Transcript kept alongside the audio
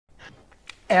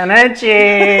Energy.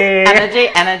 Energy.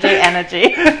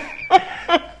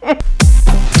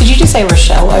 Did you just say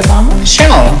Rochelle Obama?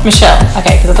 Michelle.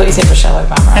 Okay, because I thought you said Rochelle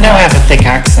Obama. I know I have a thick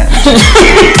accent.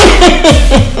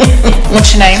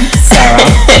 What's your name? Sarah.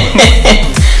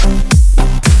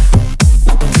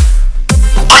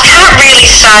 I can't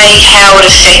really say how it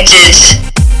affected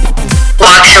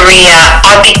my career.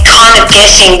 I'd be kind of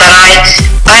guessing, but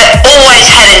I always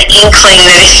had an inkling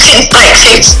that it didn't make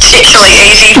things particularly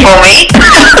easy for me.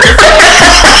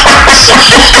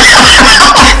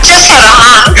 Just for a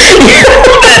hug.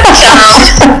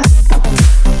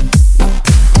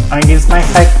 I use my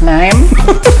fake name.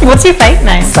 What's your fake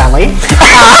name? Sally.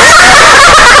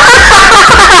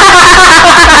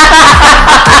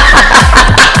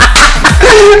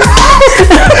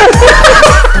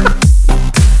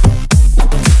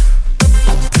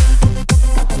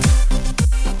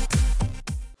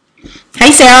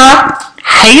 Hey Sarah.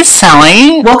 Hey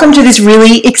Sally. Welcome to this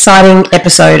really exciting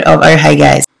episode of Oh Hey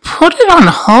Gays. Put it on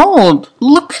hold.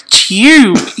 Look at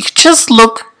you. You just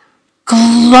look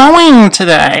glowing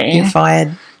today. You're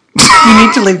fired. You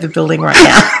need to leave the building right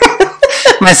now.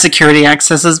 My security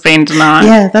access has been denied.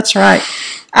 Yeah, that's right.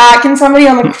 Can somebody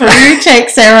on the crew take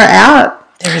Sarah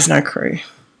out? There is no crew.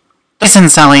 The reason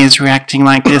Sally is reacting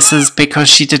like this is because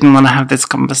she didn't want to have this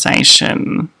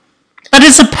conversation. But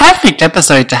it's a perfect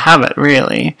episode to have it,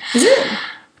 really. Is it?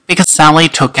 Because Sally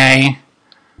took a...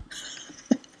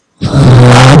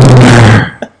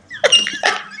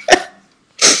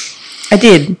 I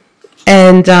did.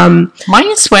 And Why are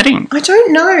you sweating? I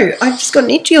don't know. I just got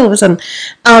itchy all of a sudden.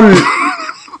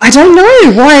 I don't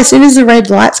know why. As soon as the red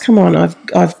lights come on,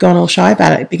 I've gone all shy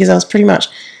about it because I was pretty much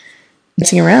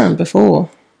dancing around before.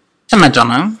 To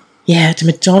Madonna. Yeah, to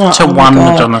Madonna. To one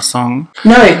Madonna song.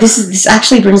 No, this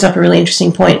actually brings up a really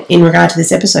interesting point in regard to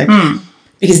this episode.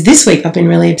 Because this week I've been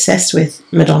really obsessed with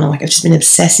Madonna. Like, I've just been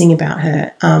obsessing about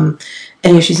her.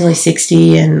 And she's only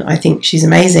 60 and I think she's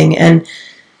amazing. And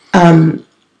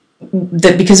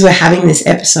that because we're having this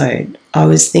episode, I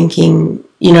was thinking,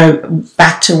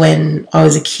 back to when I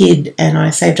was a kid and I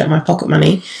saved up my pocket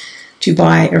money to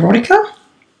buy Erotica.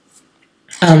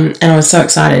 And I was so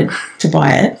excited to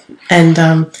buy it. And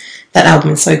that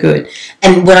album is so good.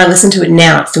 And when I listen to it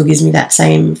now, it still gives me that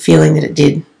same feeling that it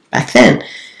did back then.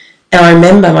 And I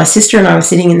remember my sister and I were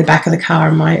sitting in the back of the car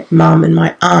and my mum and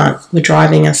my aunt were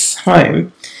driving us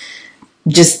home,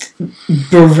 just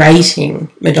berating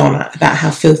Madonna about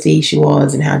how filthy she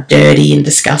was and how dirty and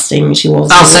disgusting she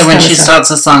was. Also, when she starts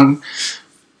a song,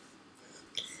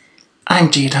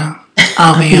 I'm Gita.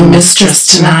 I'll be your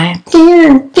mistress tonight.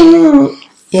 Yeah.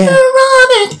 Yeah,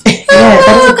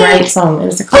 that's a great song and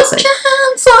it's a classic.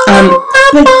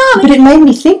 But it made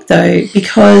me think though,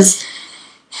 because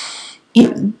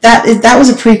that was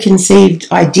a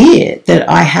preconceived idea that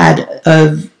I had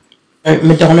of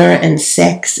Madonna and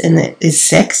sex, and that is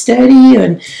sex dirty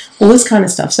and all this kind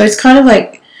of stuff. So it's kind of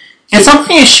like, it's not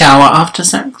when you shower after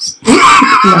sex. No.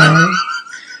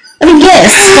 I mean,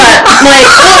 yes, but like,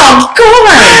 oh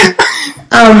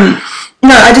god.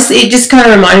 No, it just kind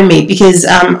of reminded me because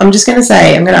I'm going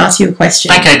to ask you a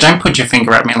question. Okay, don't put your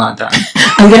finger at me like that.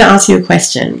 I'm going to ask you a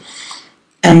question.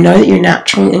 And I know that your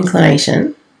natural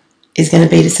inclination is going to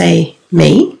be to say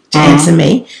me, to answer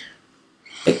me.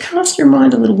 But cast your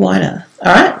mind a little wider.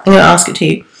 All right? I'm going to ask it to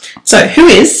you. So, who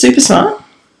is super smart,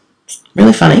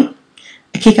 really funny,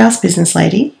 a kick-ass business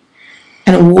lady,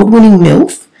 an award-winning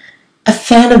MILF, a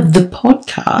fan of the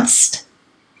podcast,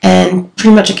 and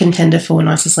pretty much a contender for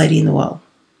nicest lady in the world?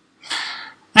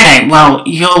 Okay, well,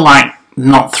 you're like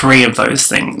not three of those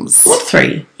things. What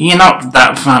three? You're not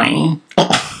that funny. Oh.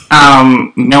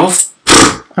 MILF.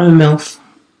 I'm a MILF.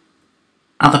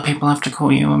 Other people have to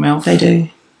call you a MILF. They do.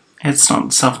 It's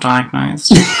not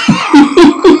self-diagnosed.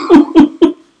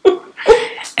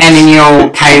 And in your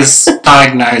case,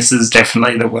 diagnose is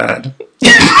definitely the word.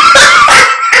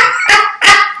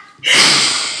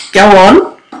 Go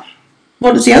on.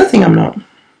 What is the other thing I'm not?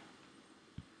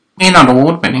 You're not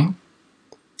award-winning.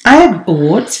 I have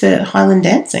awards for Highland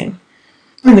dancing.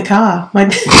 I'm in the car. My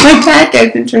dad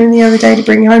gave them to me the other day to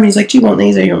bring home. He's like, do you want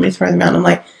these or do you want me to throw them out? And I'm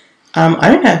like, I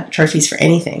don't have trophies for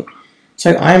anything.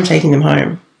 So I am taking them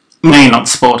home. No, you're not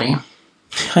sporty.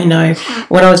 I know.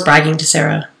 When I was bragging to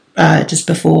Sarah just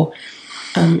before,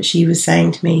 she was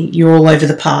saying to me, you're all over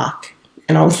the park.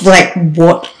 And I was like,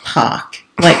 what park?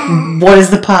 Like, what is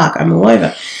the park? I'm all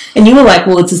over. And you were like,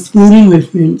 well, it's a sporting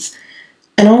reference.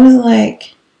 And I was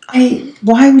like,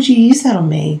 why would you use that on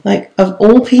me? Like, of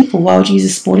all people, why would you use a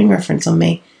sporting reference on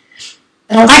me?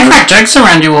 And I crack jokes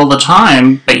around you all the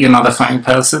time, but you're not a funny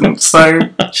person, so...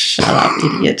 Shut up,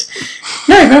 idiot.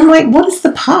 No, but I'm like, what is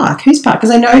the park? Whose park?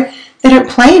 Because I know They don't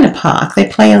play in a park. They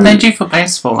play on. They do for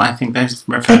baseball. I think they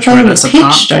refer They to play it on as the a pitch,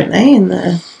 park. don't they? In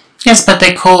the Yes, but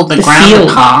they call the The ground field.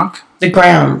 a park. the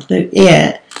ground.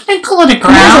 Yeah. They call it a What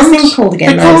ground. is that thing called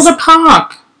again? They call Rose? it a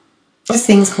park. This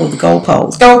thing's called the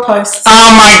goalpost. Goalposts.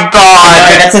 Oh my god!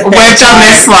 No, that's a thing. We've done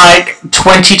this like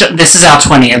 20. This is our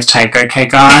 20th take, okay,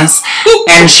 guys?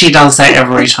 And she does that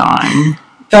every time.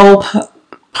 Goalposts.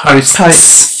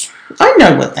 Posts. I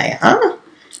know what they are.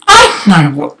 I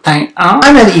know what they are.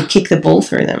 I know that you kick the ball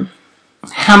through them.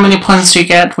 How many points do you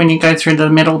get when you go through the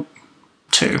middle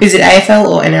two? Is it AFL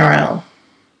or NRL?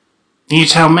 You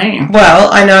tell me. Well,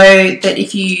 I know that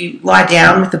if you lie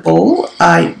down with the ball,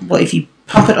 if you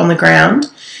pump it on the ground,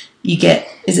 you get,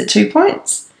 is it 2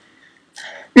 points?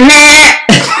 Nah.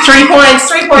 3 points,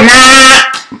 3 points.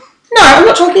 Nah. No, I'm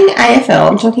not talking AFL,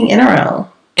 I'm talking NRL.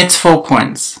 It's 4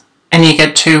 points. And you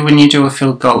get 2 when you do a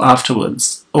field goal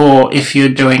afterwards. Or if you're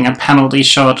doing a penalty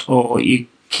shot or you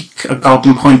kick a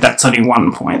golden point, that's only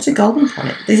 1 point. What's a golden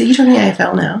point? You're talking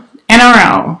AFL now?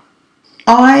 NRL.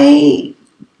 I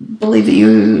believe that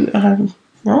you are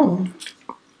wrong.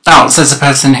 Oh, says a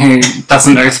person who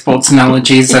doesn't know sports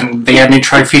analogies and the only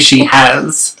trophy she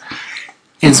has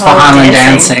is for Highland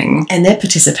dancing. And they're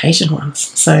participation ones,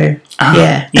 so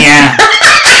yeah. Yeah.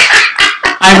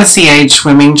 I was the age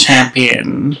swimming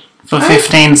champion for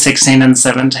 15, 16 and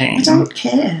 17. I don't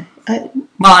care. Well,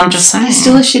 I'm just saying. You're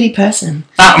still a shitty person.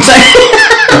 Oh.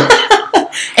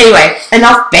 Anyway,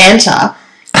 enough banter.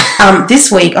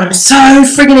 This week, I'm so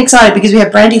friggin' excited because we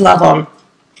have Brandy Love on.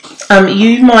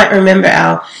 You might remember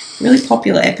our really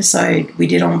popular episode we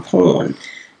did on porn.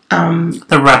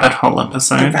 The rabbit hole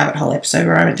episode. The rabbit hole episode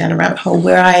where I went down a rabbit hole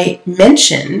where I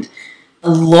mentioned a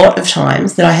lot of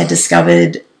times that I had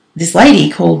discovered this lady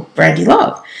called Brandy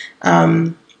Love.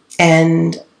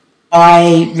 And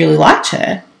I really liked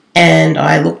her. And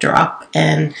I looked her up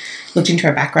and looked into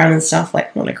her background and stuff,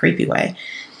 like not in a creepy way.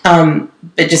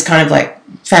 But just kind of like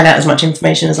found out as much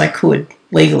information as I could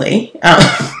legally.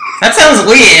 That sounds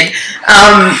weird.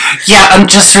 Yeah, I'm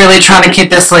just really trying to keep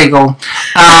this legal.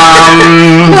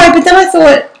 No, but then I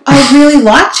thought I really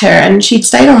liked her and she'd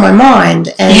stayed on my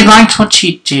mind. And You liked what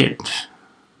she did.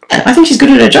 I think she's good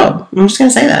at her job. I'm just going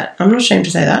to say that. I'm not ashamed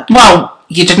to say that. Well,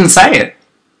 you didn't say it.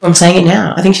 I'm saying it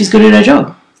now. I think she's good at her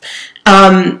job.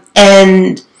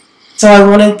 And so I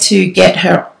wanted to get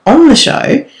her on the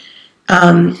show.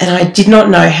 And I did not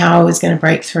know how I was going to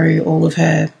break through all of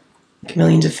her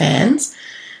millions of fans.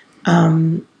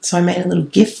 So I made a little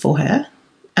GIF for her.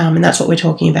 And that's what we're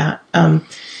talking about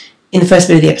in the first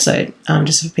bit of the episode,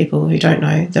 just for people who don't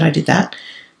know that I did that.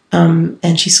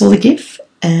 And she saw the GIF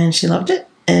and she loved it.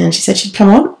 And she said she'd come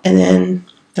on, and then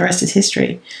the rest is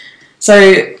history.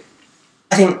 So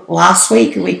I think last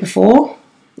week, the week before,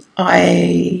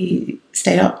 I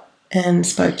stayed up and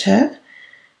spoke to her.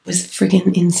 It was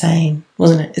friggin' insane,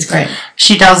 wasn't it? It's great.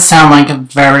 She does sound like a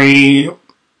very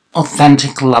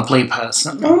authentic, lovely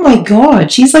person. Oh my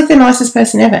God, she's like the nicest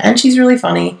person ever. And she's really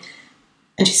funny.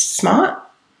 And she's smart.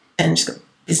 And she's got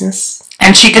business.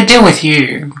 And she could deal with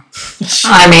you.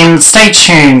 I mean, stay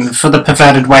tuned for the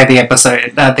perverted way the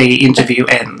interview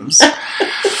ends.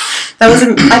 I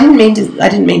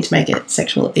didn't mean to make it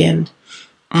sexual at the end.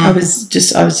 I was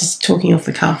just talking off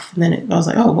the cuff, and then I was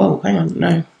like, oh, whoa, hang on,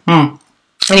 no.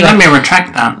 Anyway, Let me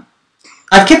retract that.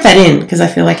 I've kept that in because I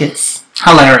feel like it's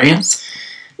Hilarious.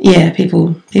 yeah,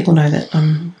 people know that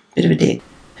I'm a bit of a dick.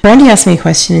 Brandy asked me a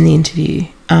question in the interview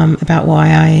about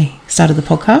why I started the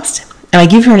podcast, and I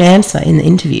give her an answer in the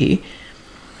interview,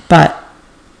 but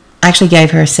I actually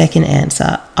gave her a second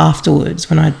answer afterwards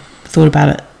when I thought about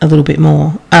it a little bit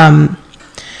more. And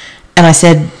I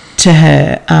said to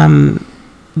her,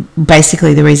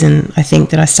 basically the reason I think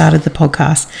that I started the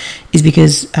podcast is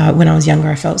because when I was younger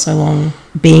I felt so long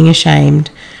being ashamed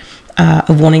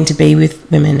of wanting to be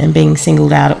with women and being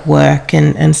singled out at work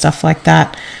and stuff like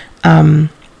that. And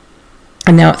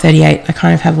now at 38 I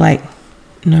kind of have like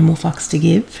no more fucks to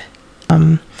give.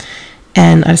 And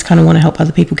I just kind of want to help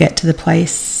other people get to that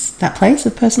place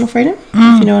of personal freedom,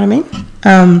 if you know what I mean.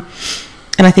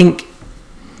 And I think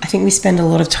we spend a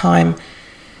lot of time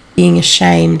being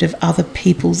ashamed of other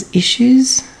people's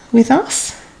issues with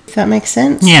us, if that makes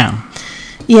sense. Yeah.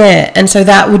 Yeah, and so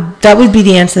that would be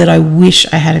the answer that I wish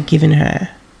I had have given her,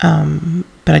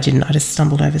 but I didn't. I just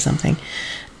stumbled over something.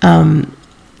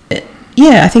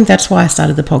 Yeah, I think that's why I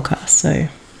started the podcast. So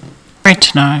Great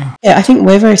to know. yeah, I think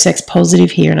we're very sex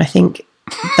positive here, and I think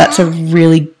that's a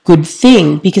really good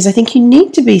thing because I think you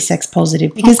need to be sex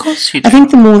positive because Of course you do. I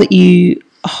think the more that you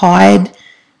hide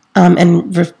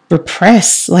and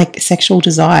repress like sexual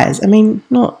desires, I mean,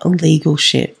 not illegal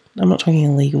shit. I'm not talking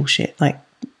illegal shit, like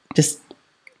just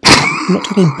I'm not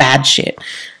talking bad shit.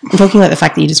 I'm talking like the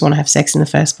fact that you just want to have sex in the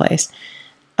first place.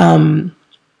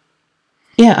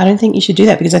 Yeah, I don't think you should do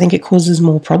that because I think it causes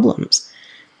more problems.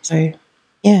 So,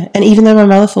 yeah. And even though my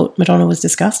mother thought Madonna was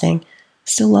disgusting, I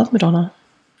still love Madonna.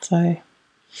 So,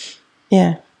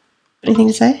 yeah. Anything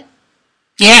to say?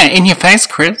 Yeah, in your face,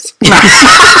 Chris. No.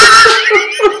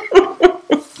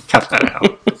 Cut that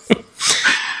out.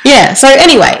 Yeah, so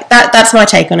anyway, that's my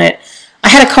take on it. I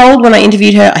had a cold when I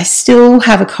interviewed her. I still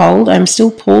have a cold. I'm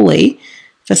still poorly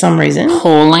for some reason.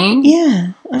 Poorly?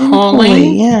 Yeah. I'm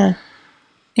Poorly? yeah.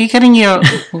 Are you getting your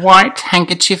white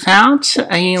handkerchief out?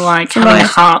 Are you like having my-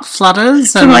 heart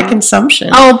flutters? For my consumption.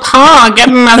 Oh, Pa,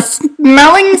 getting the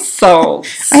smelling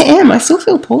salts. I am. I still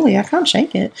feel poorly. I can't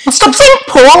shake it. Well, stop saying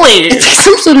poorly. It's like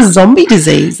some sort of zombie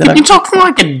disease that You're talking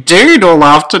like a dude all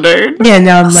afternoon. Yeah,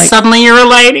 now I'm like... Suddenly you're a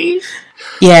lady.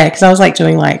 Yeah, because I was like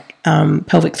doing like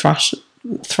pelvic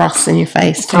thrusts in your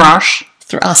face. Thrush.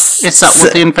 Thrusts. Is that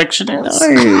what the infection is?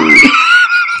 No.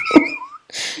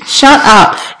 Shut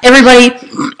up. Everybody,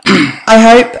 I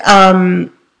hope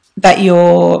that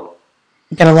you're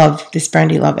going to love this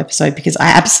Brandy Love episode because I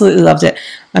absolutely loved it.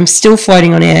 I'm still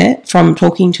floating on air from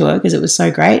talking to her because it was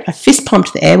so great. I fist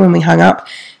pumped the air when we hung up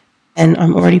and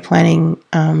I'm already planning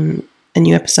a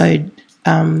new episode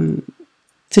to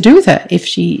do with her if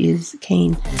she is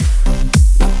keen.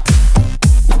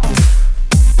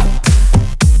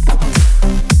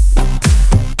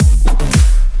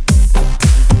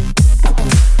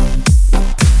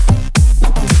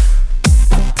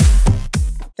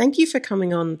 Thank you for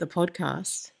coming on the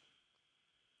podcast.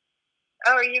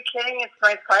 Oh, are you kidding? It's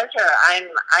my pleasure. I'm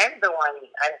the one.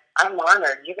 I'm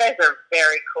honored. You guys are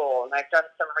very cool, and I've done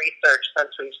some research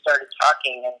since we started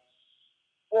talking and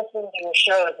listening to your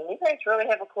shows, and you guys really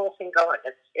have a cool thing going.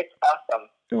 It's awesome.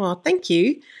 Oh, thank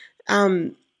you.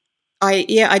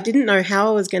 I didn't know how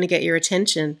I was going to get your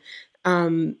attention,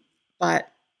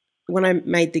 but when I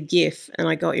made the GIF and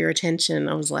I got your attention,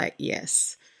 I was like,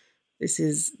 yes. This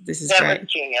is that great. Was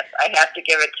genius. I have to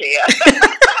give it to you.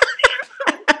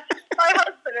 My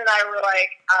husband and I were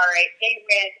like, all right, they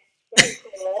win. That's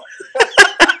cool.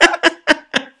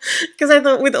 Because I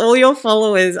thought with all your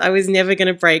followers, I was never going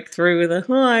to break through with a,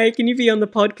 hi, can you be on the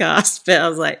podcast? But I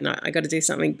was like, no, I got to do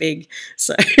something big.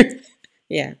 So,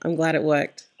 yeah, I'm glad it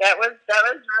worked. That was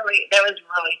really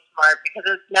smart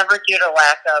because it's never due to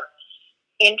lack of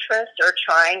interest or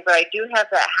trying, but I do have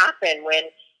that happen when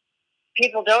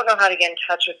people don't know how to get in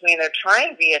touch with me and they're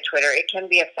trying via Twitter. It can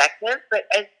be effective, but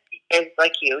as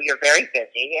like you're very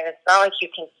busy, and it's not like you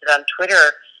can sit on Twitter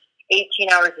 18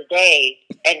 hours a day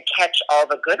and catch all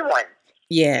the good ones.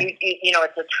 Yeah. You know,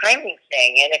 it's a timing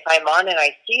thing, and if I'm on and I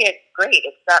see it, great.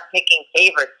 It's not picking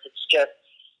favorites. It's just,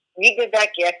 you did that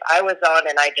GIF, I was on,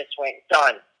 and I just went,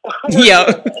 done.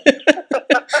 Yeah.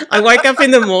 I woke up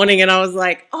in the morning and I was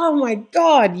like, oh my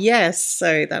God, yes.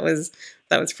 So that was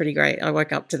pretty great. I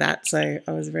woke up to that, so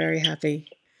I was very happy.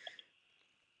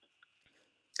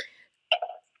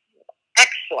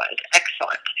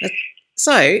 Excellent.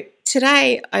 So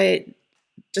today I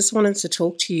just wanted to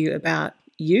talk to you about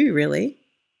you, really.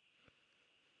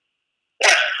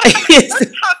 Let's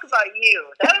talk about you.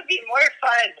 That would be more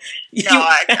fun. No,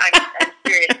 I'm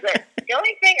serious. The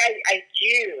only thing I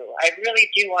really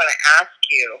do want to ask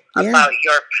you about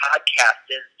your podcast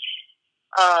is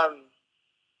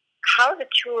how the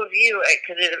two of you,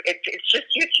 because it's just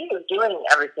you two doing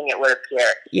everything, it would appear.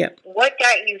 Yeah. What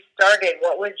got you started?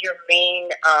 What was your main,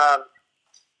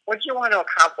 what did you want to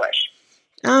accomplish?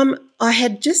 I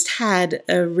had just had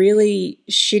a really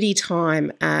shitty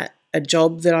time at a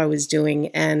job that I was doing,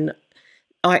 and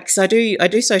I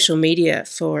do social media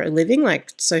for a living,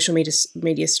 like social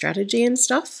media strategy and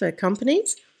stuff for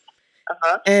companies.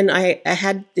 Uh-huh. And I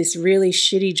had this really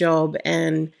shitty job,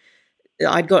 and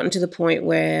I'd gotten to the point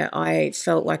where I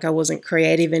felt like I wasn't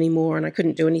creative anymore and I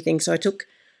couldn't do anything. So I took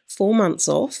 4 months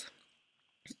off.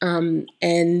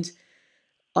 And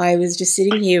I was just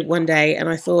sitting here one day and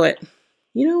I thought,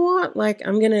 you know what, like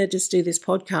I'm going to just do this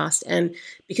podcast. And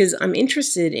because I'm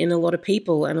interested in a lot of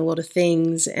people and a lot of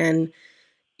things, and,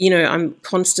 you know, I'm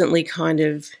constantly kind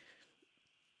of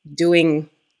doing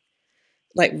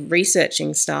like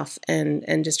researching stuff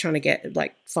and just trying to get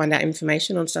like find out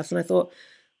information on stuff. And I thought,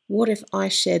 what if I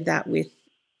shared that with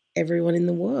everyone in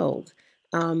the world?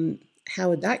 How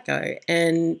would that go?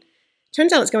 And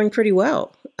turns out it's going pretty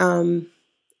well. And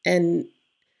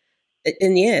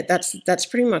yeah, that's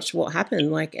pretty much what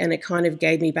happened. Like, and it kind of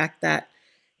gave me back that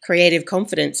creative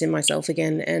confidence in myself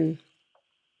again. And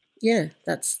yeah,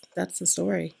 that's the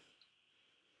story.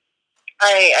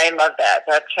 I love that.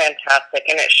 That's fantastic,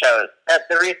 and it shows.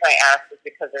 The reason I asked is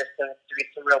because there seems to be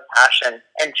some real passion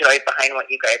and joy behind what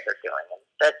you guys are doing.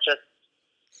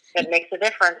 And it makes a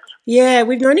difference. Yeah,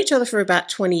 we've known each other for about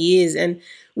 20 years, and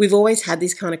we've always had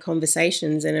these kind of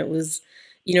conversations, and it was,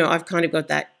 I've kind of got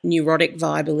that neurotic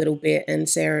vibe a little bit, and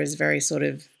Sarah is very sort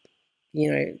of,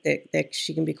 that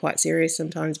she can be quite serious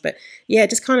sometimes, but yeah,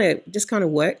 just kind of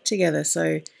work together.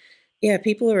 So yeah,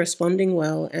 people are responding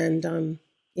well, and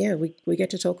yeah, we get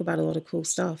to talk about a lot of cool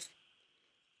stuff.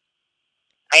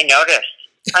 I noticed.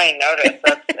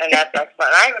 That's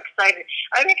excellent.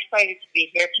 I'm excited to be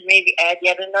here to maybe add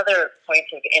yet another point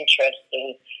of interest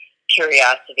and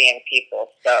curiosity in people.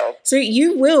 So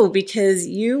you will, because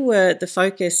you were the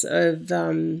focus of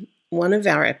one of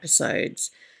our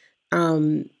episodes.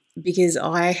 Because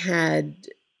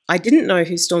I didn't know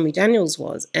who Stormy Daniels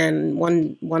was, and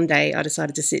one day I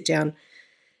decided to sit down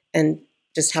and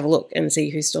just have a look and see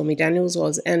who Stormy Daniels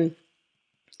was, and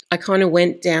I kind of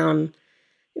went down.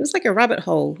 It was like a rabbit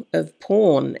hole of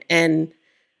porn, and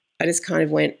I just kind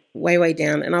of went way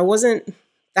down, and I wasn't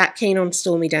that keen on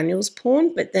Stormy Daniels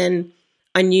porn, but then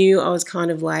I knew I was kind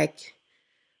of like,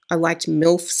 I liked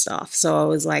MILF stuff, so I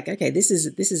was like, okay, this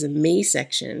is a me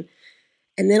section.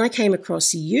 And then I came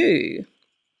across you,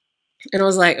 and I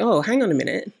was like, oh, hang on a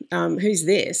minute, who's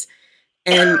this?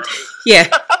 And yeah,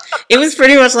 it was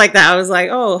pretty much like that. I was like,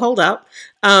 oh, hold up.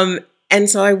 And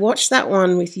so I watched that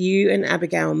one with you and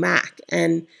Abigail Mack,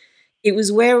 and it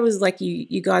was where it was like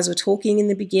you guys were talking in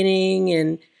the beginning,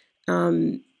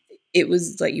 and it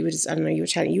was like you were just, I don't know, you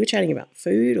were chatting about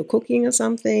food or cooking or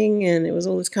something, and it was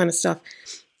all this kind of stuff.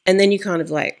 And then you kind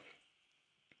of like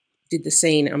did the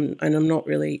scene, and I'm not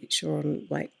really sure on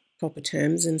like proper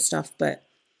terms and stuff, but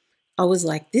I was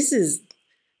like, this has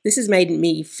made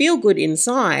me feel good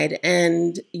inside,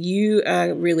 and you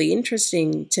are really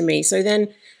interesting to me. So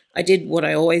then I did what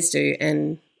I always do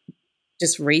and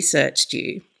just researched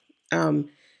you, and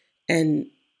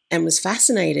was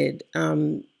fascinated,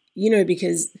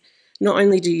 because not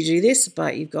only do you do this,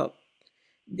 but you've got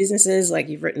businesses, like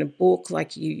you've written a book,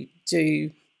 like you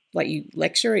do, like you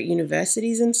lecture at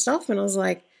universities and stuff. And I was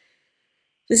like,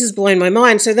 this has blown my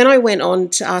mind. So then I went on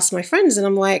to ask my friends, and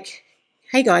I'm like,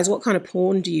 hey guys, what kind of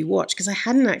porn do you watch? Because I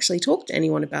hadn't actually talked to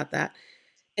anyone about that.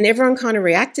 And everyone kind of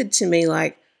reacted to me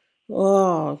like,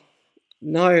 oh,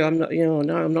 no, I'm not, no,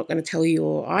 I'm not going to tell you,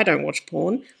 or I don't watch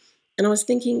porn. And I was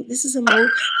thinking, I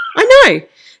know.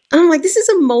 And I'm like, this is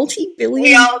a multi-billion.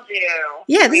 We all do.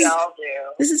 Yeah, we all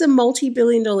do. This is a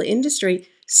multi-billion-dollar industry.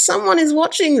 Someone is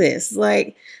watching this.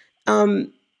 Like,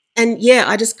 and yeah,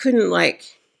 I just couldn't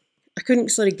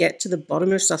sort of get to the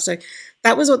bottom of stuff. So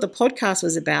that was what the podcast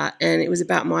was about. And it was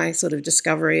about my sort of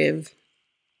discovery of,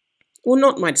 well,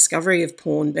 not my discovery of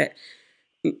porn, but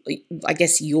I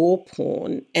guess your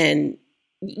porn. And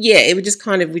yeah, it was just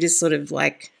kind of, we just sort of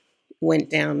like went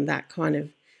down that kind of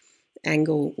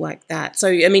angle like that. So,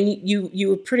 I mean, you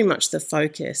were pretty much the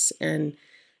focus, and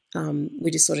we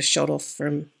just sort of shot off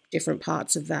from different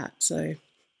parts of that. So,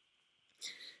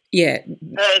 yeah.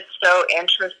 It's so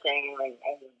interesting. I'm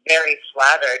very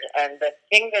flattered. And the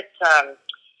thing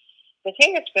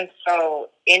that's been so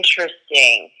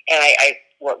interesting, and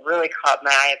what really caught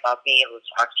my eye about being able to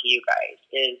talk to you guys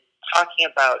is talking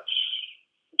about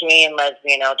gay and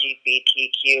lesbian,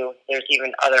 LGBTQ. There's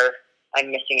even other, I'm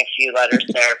missing a few letters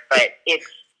there, but it's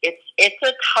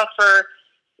a tougher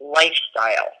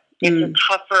lifestyle. It's a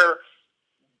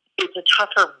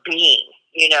tougher being,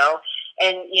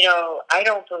 And, I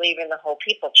don't believe in the whole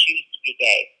people choose to be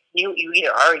gay. You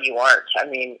either are or you aren't. I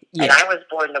mean, yeah. And I was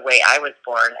born the way I was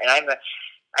born, and I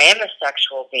am a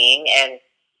sexual being, and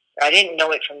I didn't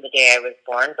know it from the day I was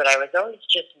born, but I was always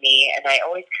just me, and I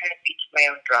always kind of beat to my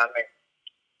own drum. And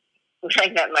when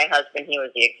I met my husband, he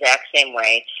was the exact same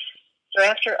way. So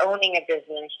after owning a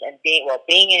business and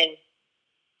being in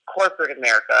corporate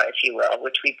America, if you will,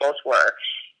 which we both were,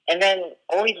 and then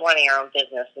always wanting our own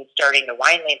business and starting the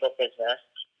wine label business,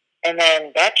 and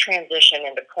then that transition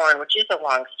into porn, which is a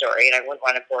long story, and I wouldn't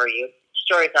want to bore you. The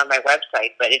story's on my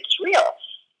website, but it's real.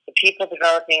 The people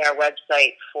developing our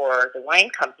website for the wine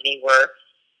company were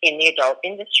in the adult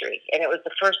industry, and it was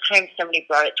the first time somebody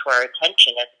brought it to our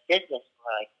attention as a business.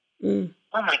 We're like,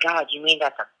 oh my God, you mean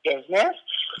that's a business?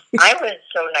 I was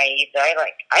so naive that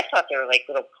I thought they were like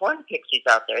little porn pixies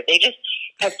out there. They just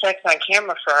had sex on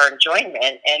camera for our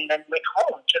enjoyment and then went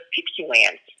home to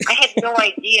Pixieland. I had no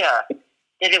idea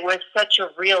that it was such a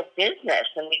real business,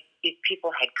 and these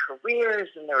people had careers,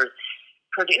 and there was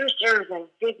producers and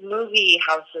big movie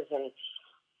houses, and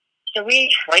so we,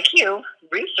 like you,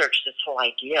 researched this whole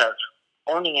idea of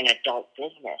owning an adult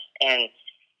business. And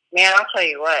man, I'll tell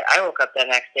you what, I woke up the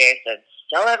next day, I said,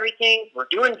 sell everything, we're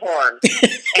doing porn.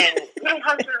 And my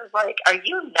husband was like, are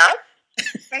you nuts?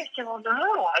 I said, well, no.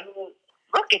 I mean,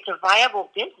 look, it's a viable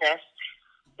business.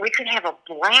 We could have a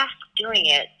blast doing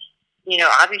it. You know,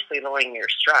 obviously lowering your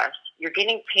stress. You're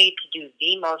getting paid to do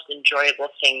the most enjoyable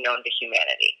thing known to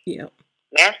humanity. Yep.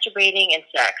 Masturbating and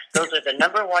sex. Those are the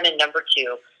number one and number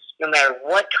two. No matter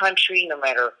what country, no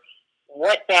matter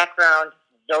what background,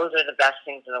 those are the best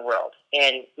things in the world.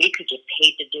 And we could get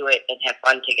paid to do it and have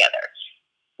fun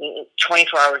together.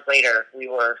 24 hours later, we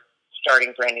were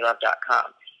starting BrandyLove.com.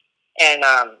 And,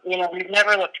 you know, we've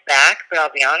never looked back, but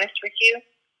I'll be honest with you,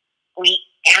 we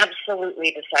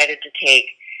absolutely decided to take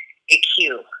a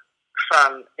cue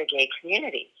from the gay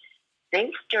community.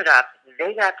 They stood up,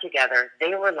 they got together,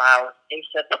 they were loud, they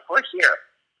said, look, we're here.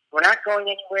 We're not going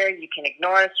anywhere. You can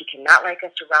ignore us, you cannot like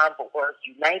us around, but we're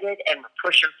united and we're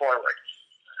pushing forward.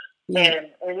 And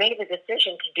we made the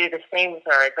decision to do the same with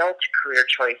our adult career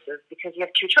choices because you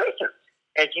have two choices.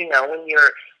 As you know, when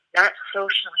you're not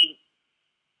socially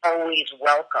always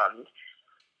welcomed,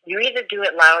 you either do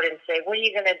it loud and say, what are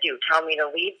you going to do? Tell me to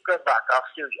leave? Good luck. I'll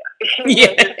sue you.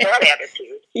 Yeah. There's that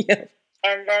attitude. Yeah.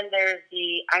 And then there's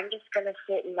the, I'm just going to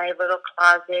sit in my little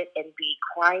closet and be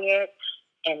quiet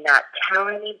and not tell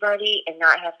anybody and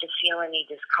not have to feel any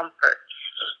discomfort.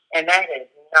 And that is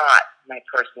not my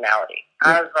personality.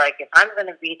 Yeah. I was like, if I'm going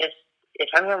to be this, if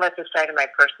I'm going to let this side of my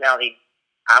personality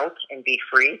out and be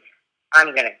free,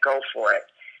 I'm going to go for it.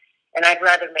 And I'd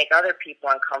rather make other people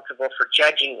uncomfortable for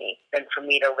judging me than for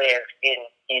me to live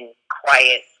in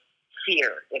quiet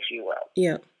fear, if you will.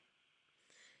 Yeah.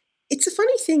 It's a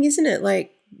funny thing, isn't it?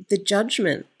 Like the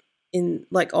judgment in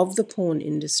like of the porn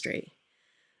industry.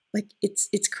 Like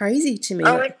it's crazy to me.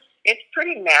 Oh, it's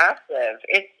pretty massive.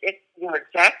 It's you're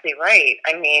exactly right.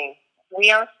 I mean,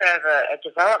 we also have a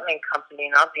development company,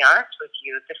 and I'll be honest with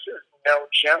you, this is no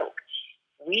joke.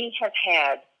 We have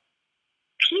had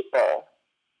people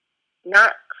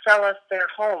not sell us their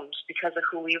homes because of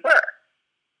who we were.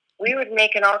 We would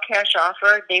make an all-cash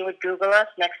offer. They would Google us.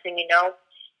 Next thing you know,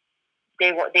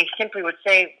 they simply would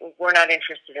say, we're not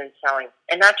interested in selling.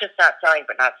 And not just not selling,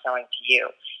 but not selling to you.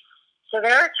 So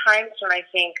there are times when I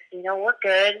think, you know, we're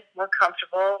good. We're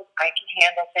comfortable. I can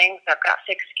handle things. I've got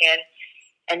thick skin.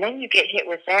 And then you get hit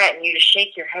with that, and you just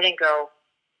shake your head and go,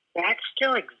 that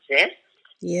still exists?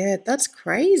 Yeah, that's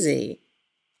crazy.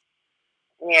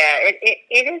 Yeah,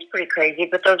 it is pretty crazy,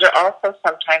 but those are also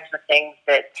sometimes the things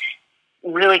that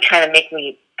really kind of make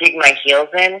me dig my heels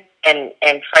in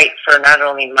and fight for not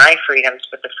only my freedoms,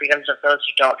 but the freedoms of those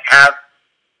who don't have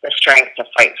the strength to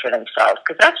fight for themselves,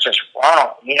 because that's just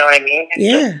wrong, you know what I mean?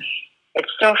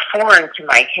 It's so foreign to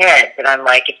my head that I'm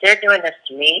like, if they're doing this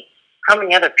to me, how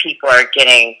many other people are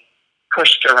getting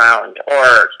pushed around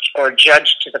or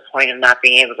judged to the point of not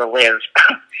being able to live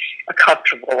a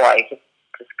comfortable life?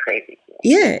 It's crazy.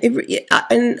 Yeah,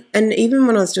 and even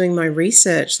when I was doing my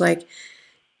research, like,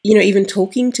 you know, even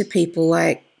talking to people,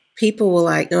 like, people were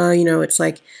like, oh, you know, it's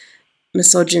like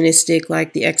misogynistic,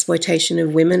 like the exploitation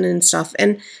of women and stuff.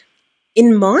 And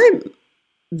in my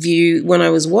view, when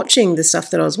I was watching the stuff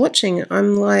that I was watching,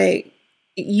 I'm like,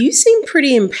 you seem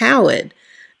pretty empowered.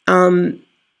 And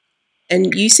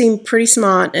you seem pretty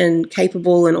smart and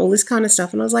capable and all this kind of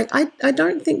stuff. And I was like, I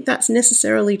don't think that's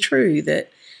necessarily true, that,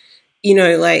 you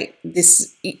know, like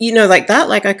this, you know, like that,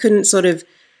 like I couldn't sort of,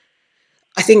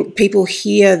 I think people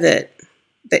hear that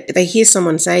they hear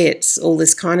someone say it's all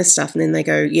this kind of stuff and then they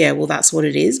go, yeah, well, that's what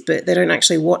it is. But they don't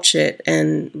actually watch it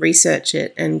and research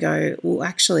it and go, well,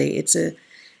 actually, it's a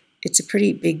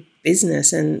pretty big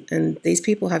business and these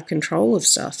people have control of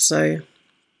stuff. So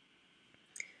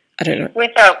I don't know.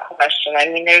 Without question. I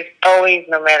mean, there's always,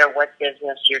 no matter what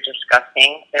business you're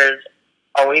discussing, there's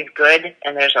always good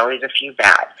and there's always a few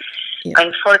bad. Yeah.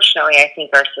 Unfortunately, I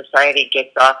think our society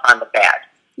gets off on the bad.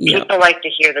 Yeah. People like to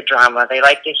hear the drama. They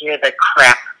like to hear the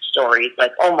crap stories,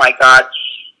 like, oh my God,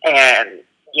 and,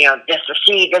 you know, this,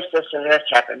 and this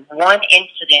happened. One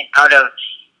incident out of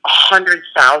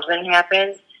 100,000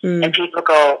 happens, and people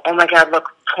go, oh my God, look,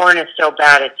 porn is so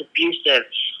bad, it's abusive.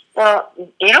 Well,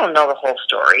 they don't know the whole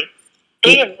story.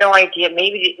 They have no idea.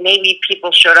 Maybe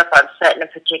people showed up on set in a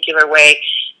particular way.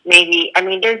 Maybe, I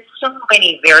mean, there's so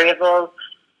many variables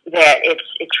that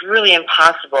it's really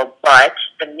impossible, but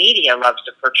the media loves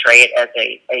to portray it as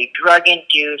a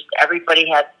drug-induced, everybody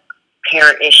has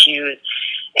parent issues,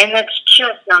 and that's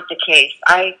just not the case.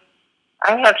 I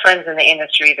have friends in the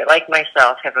industry that, like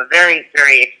myself, have a very,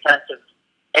 very extensive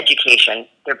education.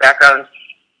 Their background's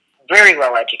very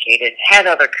well educated, had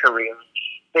other careers.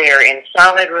 They're in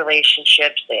solid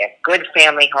relationships. They have good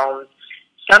family homes.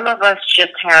 Some of us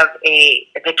just have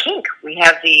the kink. We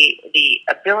have the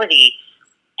ability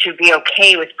to be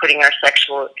okay with putting our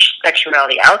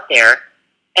sexuality out there,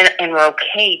 and we're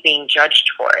okay being judged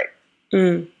for it.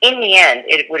 Mm. In the end,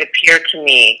 it would appear to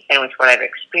me, and with what I've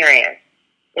experienced,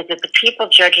 is that the people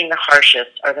judging the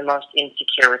harshest are the most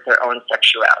insecure with their own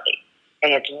sexuality.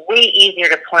 And it's way easier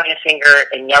to point a finger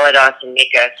and yell at us and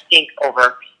make a stink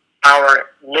over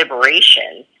our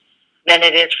liberation than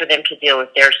it is for them to deal with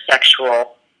their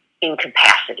sexual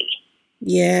incapacity.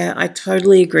 Yeah, I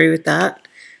totally agree with that.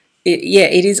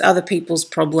 It is other people's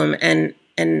problem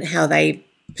and how they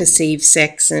perceive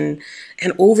sex and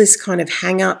all this kind of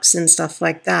hang-ups and stuff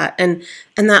like that. And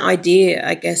that idea,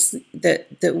 I guess,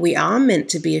 that we are meant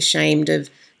to be ashamed of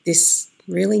this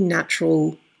really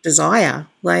natural desire.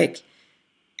 Like,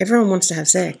 everyone wants to have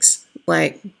sex.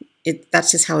 Like,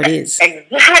 that's just how it is.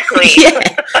 Exactly. Yeah.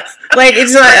 Like,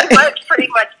 it's not... Pretty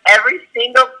much every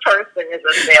single person is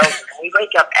a salesman. We wake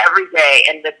up every day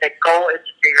and the goal is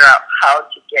to figure out how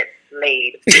to get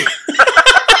laid.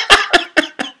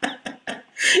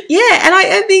 Yeah, and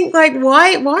I think, like,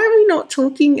 why are we not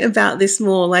talking about this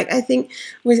more? Like, I think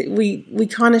we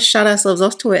kind of shut ourselves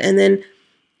off to it. And then,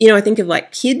 you know, I think of,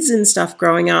 like, kids and stuff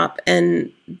growing up,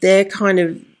 and they're kind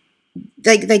of,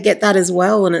 they get that as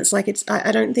well. And it's like,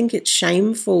 I don't think it's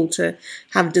shameful to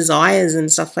have desires and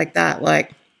stuff like that.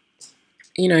 Like,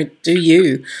 you know, do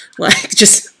you. Like,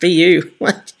 just be you.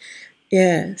 Like,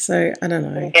 yeah, so I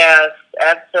don't know. Yes,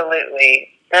 absolutely.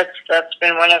 That's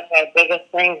been one of my biggest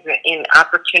things in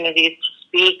opportunities to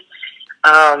speak,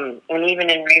 and even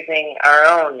in raising our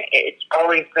own. It's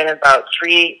always been about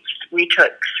we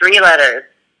took 3 letters.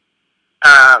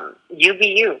 You be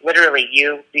you, literally,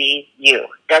 you be you.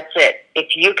 That's it.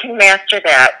 If you can master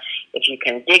that, if you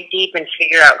can dig deep and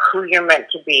figure out who you're meant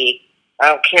to be, I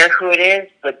don't care who it is,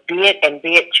 but be it and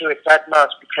be it to its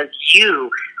utmost, because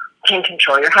you can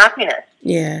control your happiness.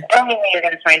 Yeah. The only way you're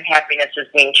going to find happiness is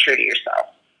being true to yourself.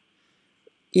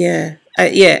 Yeah,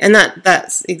 and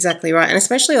that's exactly right, and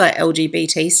especially like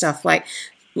LGBT stuff. Like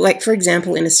for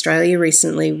example, in Australia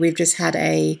recently, we've just had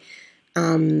it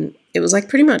was like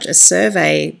pretty much a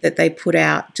survey that they put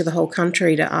out to the whole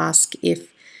country to ask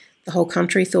if the whole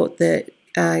country thought that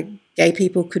gay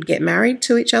people could get married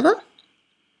to each other,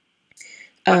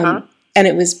 and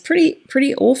it was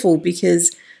pretty awful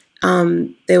because.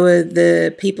 There were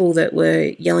the people that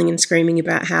were yelling and screaming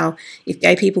about how if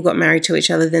gay people got married to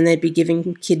each other, then they'd be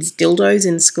giving kids dildos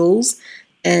in schools,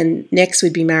 and next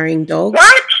we'd be marrying dogs.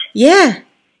 What? Yeah.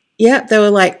 Yeah, they were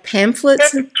like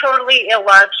pamphlets. That's totally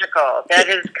illogical. That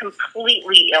is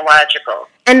completely illogical.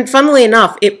 And funnily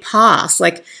enough, it passed.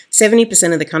 Like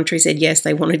 70% of the country said yes,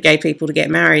 they wanted gay people to get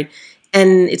married.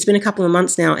 And it's been a couple of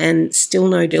months now and still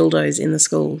no dildos in the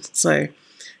schools. So...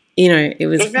 You know, it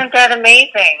was... Isn't that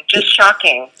amazing? Just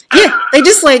shocking. Yeah, they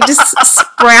just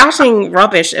sprouting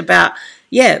rubbish about,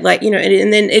 like, you know,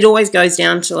 and then it always goes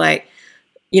down to, like,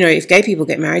 you know, if gay people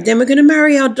get married, then we're going to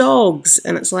marry our dogs.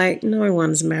 And it's like, no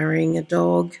one's marrying a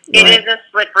dog. It is a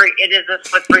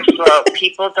slippery slope.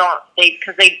 People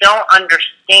because they don't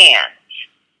understand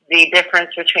the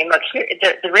difference between, look, here,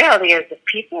 the reality is if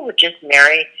people would just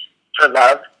marry for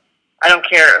love, I don't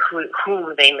care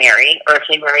who they marry, or if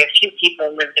they marry a few people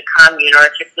and live in a commune, or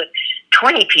if it's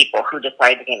 20 people who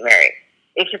decide to get married.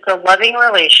 If it's a loving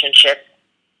relationship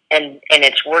and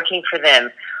it's working for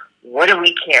them, what do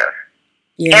we care?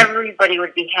 Yeah. Everybody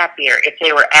would be happier if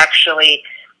they were actually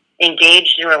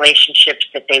engaged in relationships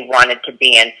that they wanted to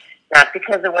be in, not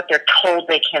because of what they're told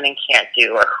they can and can't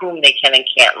do, or whom they can and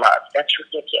can't love. That's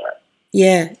ridiculous.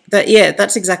 Yeah,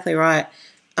 that's exactly right.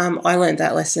 I learned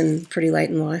that lesson pretty late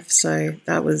in life, so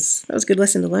that was a good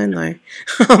lesson to learn, though.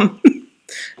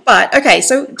 But okay,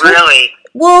 so really,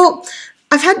 well,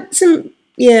 I had some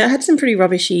pretty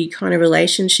rubbishy kind of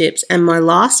relationships, and my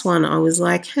last one, I was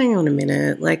like, hang on a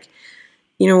minute, like,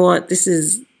 you know what, this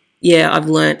is, I've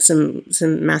learnt some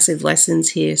massive lessons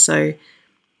here, so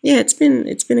yeah, it's been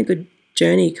a good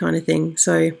journey kind of thing.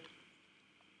 So,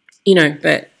 you know,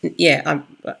 but I'm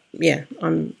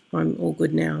all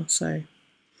good now, so.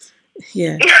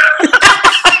 Yeah.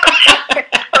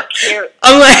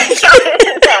 I'm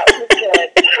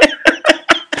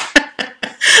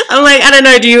like, I don't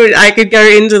know, I could go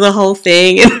into the whole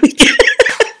thing.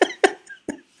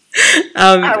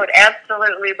 I would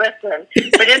absolutely listen.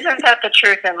 But isn't that the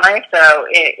truth in life, though,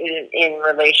 in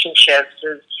relationships?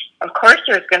 Is, of course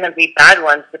there's going to be bad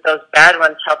ones, but those bad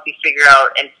ones help you figure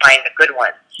out and find the good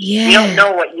ones. Yeah. You don't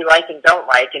know what you like and don't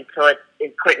like until it's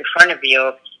put in front of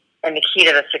you. And the key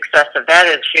to the success of that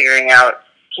is figuring out,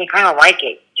 okay, I don't like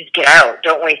it. Just get out.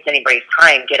 Don't waste anybody's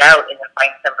time. Get out and then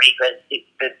find somebody with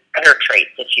the better traits,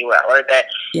 if you will, or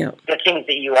the things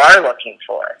that you are looking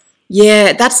for.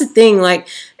 Yeah, that's the thing. Like,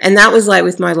 and that was like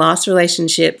with my last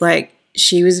relationship. Like,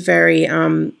 she was very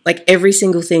like every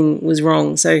single thing was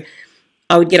wrong. So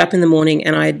I would get up in the morning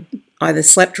and I'd either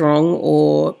slept wrong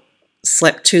or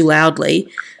slept too loudly.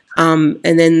 And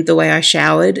then the way I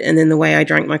showered, and then the way I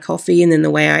drank my coffee, and then the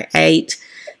way I ate,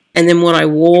 and then what I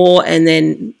wore, and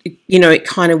then, you know, it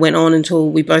kind of went on until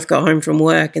we both got home from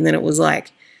work, and then it was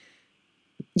like,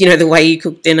 you know, the way you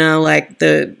cook dinner, like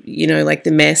the, you know, like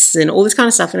the mess and all this kind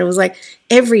of stuff. And it was like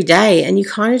every day, and you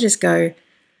kind of just go,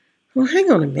 well, hang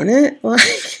on a minute. Like,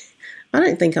 I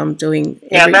don't think I'm doing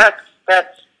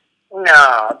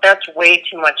that's way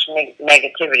too much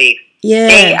negativity. Yeah.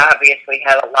 They obviously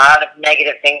had a lot of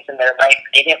negative things in their life.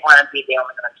 They didn't want to be the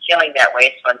only one feeling that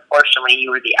way, so unfortunately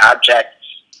you were the object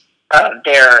of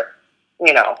their,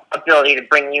 you know, ability to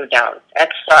bring you down.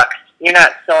 That sucks. You're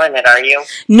not still in it, are you?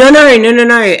 No.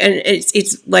 And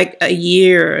it's like a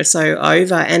year or so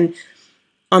over, and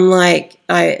I'm like,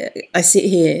 I sit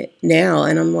here now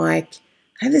and I'm like,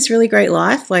 I have this really great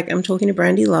life. Like, I'm talking to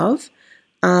Brandy Love.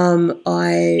 I've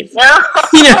got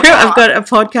a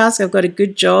podcast. I've got a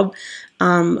good job.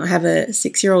 I have a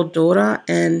 6-year-old daughter,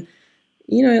 and,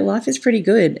 you know, life is pretty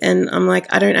good. And I'm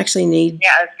like, I don't actually need. Yeah,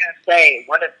 I was going to say,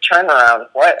 what a turnaround.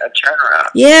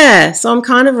 Yeah. So I'm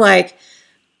kind of like,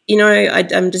 you know,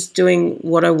 I'm just doing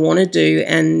what I want to do.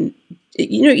 And,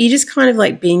 you know, you just kind of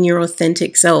like being your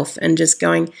authentic self and just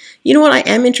going, you know what, I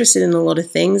am interested in a lot of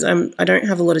things. I don't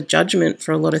have a lot of judgment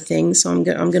for a lot of things. So I'm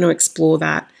going to explore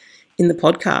that in the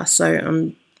podcast. So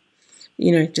I'm,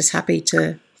 you know, just happy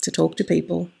to talk to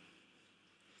people.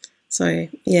 So,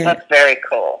 yeah. That's very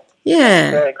cool.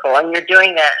 Yeah. Very cool. And you're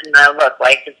doing that, and now look,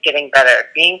 life is getting better.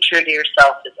 Being true to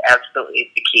yourself is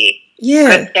absolutely the key.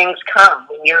 Yeah. Good things come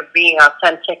when you're being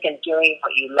authentic and doing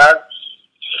what you love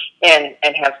and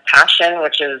have passion,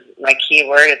 which is my key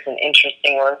word. It's an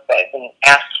interesting word, but I've been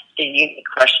asked the unique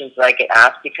questions that I get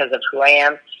asked because of who I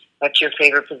am. What's your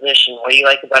favorite position? What do you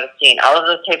like about a scene? All of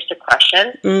those types of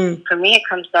questions. For me, it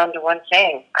comes down to one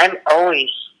thing. I'm always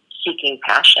seeking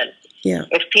passion. Yeah.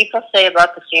 If people say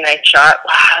about the scene I shot,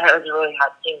 wow, that was a really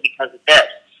hot scene because of this,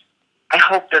 I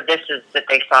hope that that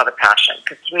they saw the passion.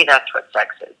 Because to me, that's what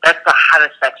sex is. That's the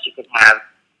hottest sex you can have,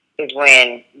 is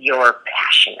when you're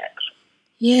passionate.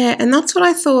 Yeah, and that's what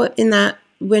I thought in that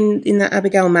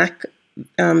Abigail Mack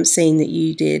scene that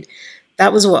you did.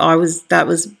 That was what that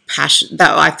was passion.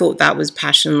 That I thought that was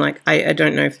passion. Like, I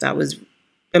don't know if that was,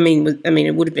 I mean,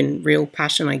 it would have been real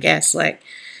passion, I guess. Like,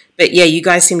 but yeah, you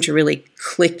guys seem to really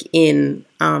click in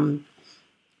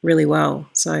really well.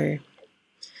 So,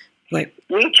 like,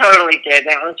 we totally did.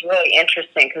 And it was really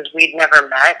interesting because we'd never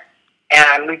met,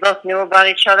 and we both knew about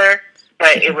each other,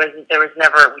 but we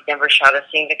never shot a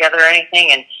scene together or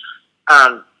anything.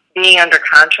 And being under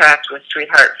contract with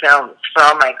Sweetheart Films for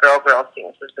all my girl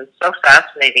scenes has been so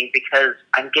fascinating because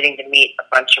I'm getting to meet a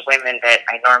bunch of women that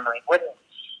I normally wouldn't.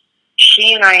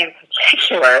 She and I in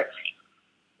particular,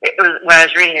 when I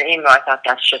was reading your email, I thought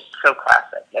that's just so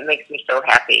classic. That makes me so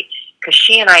happy because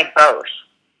she and I both,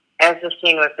 as the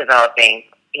scene was developing,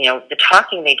 you know, the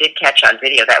talking they did catch on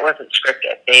video, that wasn't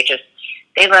scripted. They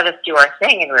let us do our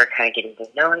thing, and we were kind of getting to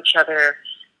know each other.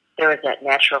 There was that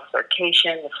natural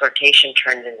flirtation. The flirtation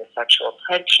turned into sexual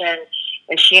tension.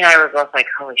 And she and I were both like,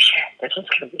 holy shit, this is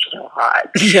going to be so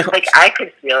hot. Yeah. Like, I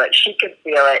could feel it. She could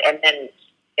feel it. And then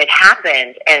it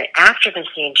happened. And after the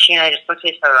scene, she and I just looked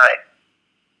at each other like,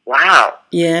 wow.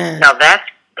 Yeah. Now that's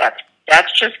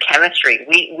just chemistry.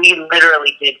 We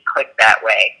literally did click that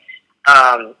way.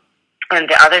 And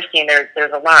the other scene,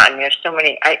 there's a lot. I mean, there's so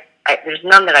many. There's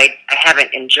none that I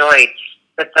haven't enjoyed.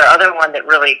 But the other one that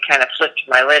really kind of flipped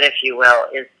my lid, if you will,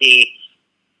 is the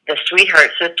Sweetheart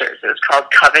Sisters. It was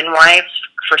called Coven Wives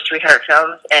for Sweetheart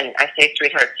Films, and I say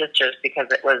Sweetheart Sisters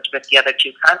because it was with the other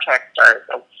two contract stars,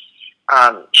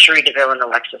 Cherie DeVille and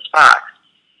Alexis Fox.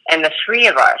 And the three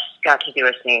of us got to do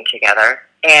a scene together,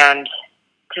 and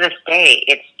to this day,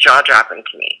 it's jaw-dropping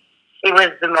to me. It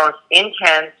was the most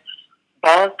intense,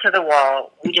 balls to the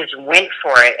wall. We just went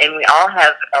for it, and we all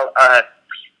have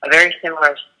a very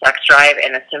similar sex drive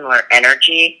and a similar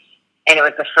energy. And it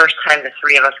was the first time the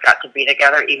three of us got to be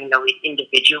together, even though we'd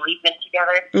individually been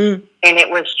together. And it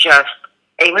was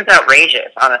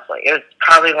outrageous, honestly. It was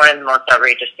probably one of the most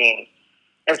outrageous scenes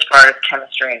as far as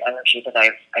chemistry and energy that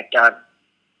I've done.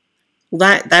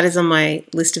 That is on my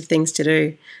list of things to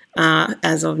do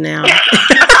as of now.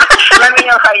 Let me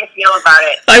know how you feel about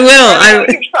it. I will. Let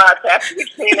me know your thoughts after you've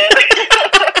seen it.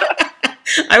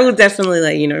 I will definitely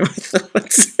let you know my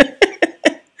thoughts.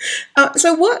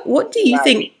 So what do you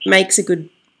think makes a good,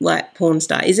 like, porn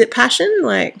star? Is it passion?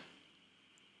 Like,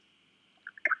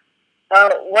 Well,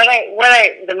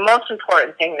 the most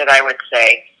important thing that I would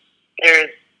say,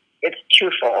 it's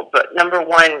twofold, but number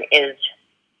one is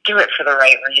do it for the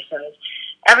right reasons.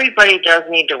 Everybody does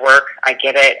need to work, I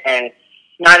get it, and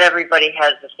not everybody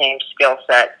has the same skill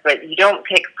set, but you don't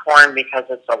pick porn because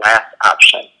it's the last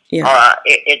option. Yeah.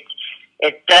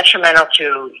 It's detrimental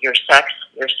to your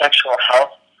sexual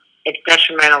health. It's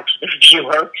detrimental to the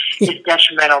viewer. It's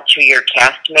detrimental to your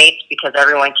castmates because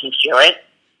everyone can feel it.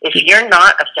 If you're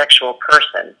not a sexual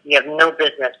person, you have no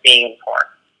business being in porn.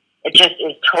 It just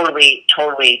is totally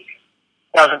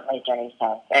doesn't make any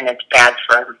sense, and it's bad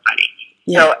for everybody.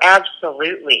 Yeah. So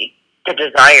absolutely, the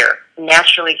desire,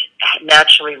 naturally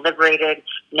liberated,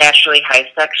 naturally high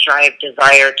sex drive,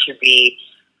 desire to be,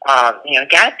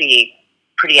 gotta be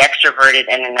pretty extroverted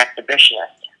and an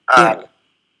exhibitionist.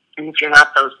 And if you're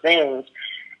not those things,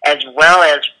 as well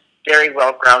as very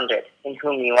well grounded in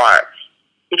whom you are,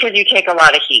 because you take a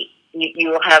lot of heat, you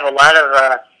will have a lot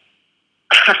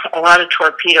of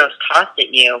torpedoes tossed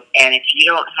at you, and if you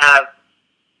don't have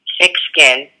thick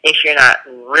skin, if you're not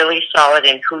really solid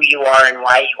in who you are and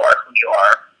why you are who you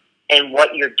are and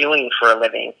what you're doing for a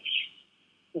living,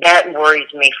 that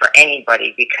worries me for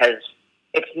anybody because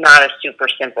it's not a super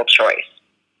simple choice.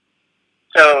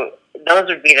 So those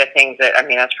would be the things that,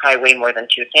 that's probably way more than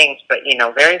two things, but,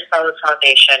 very solid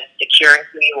foundation, securing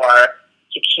who you are,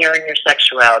 securing your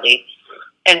sexuality,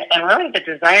 and really the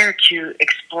desire to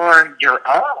explore your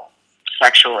own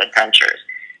sexual adventures.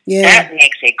 Yeah. That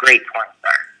makes a great porn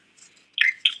star.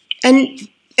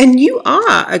 And you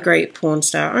are a great porn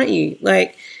star, aren't you?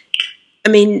 Like,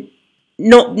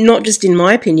 not just in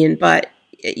my opinion, but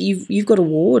you've got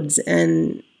awards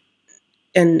and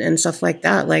stuff like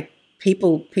that. Like,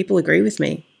 people agree with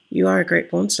me. You are a great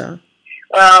porn star.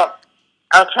 Well,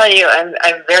 I'll tell you,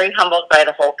 I'm very humbled by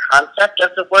the whole concept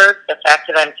of the word, the fact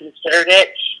that I'm considered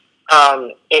it.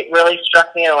 It really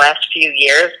struck me in the last few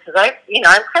years because I'm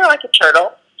kind of like a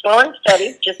turtle, slow and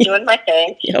steady, just doing my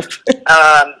thing. Yep.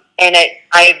 And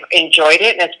I've enjoyed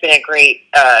it, and it's been a great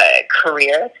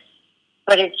career.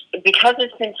 But it's because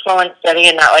it's been slow and steady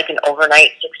and not like an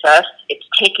overnight success. It's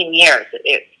taken years.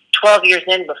 12 years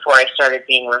in before I started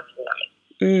being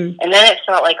recognized. And then it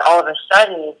felt like all of a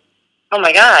sudden, oh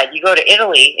my God, you go to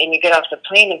Italy and you get off the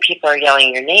plane and people are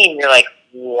yelling your name. You're like,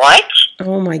 what?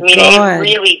 Oh my God.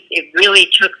 It really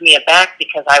took me aback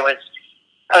because I was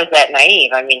that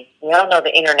naive. We all know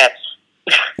the internet's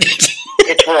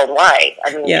it's worldwide.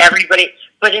 Everybody,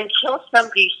 but until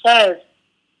somebody says,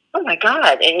 oh my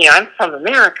God, and I'm from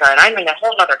America and I'm in a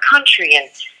whole other country and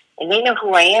they know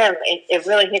who I am, it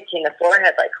really hits you in the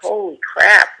forehead like, holy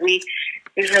crap, we've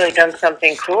really done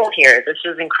something cool here. This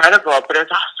is incredible, but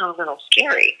it's also a little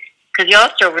scary because you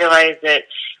also realize that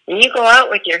when you go out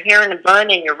with your hair in a bun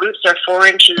and your roots are 4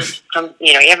 inches from,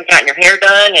 you haven't gotten your hair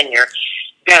done and you've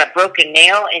got a broken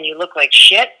nail and you look like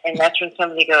shit, and that's when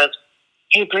somebody goes,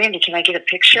 hey, Brandy, can I get a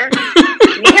picture?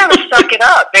 You gotta suck it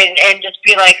up and just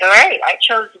be like, all right, I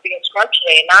chose to be a scrub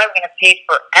today, and now I'm going to pay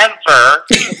forever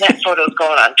because that photo's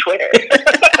going on Twitter.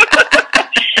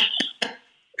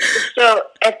 So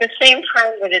at the same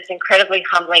time that it's incredibly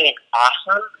humbling and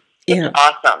awesome, it's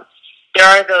awesome. There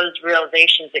are those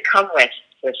realizations that come with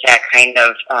that kind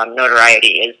of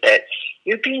notoriety, is that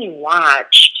you're being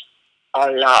watched a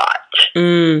lot,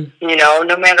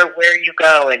 no matter where you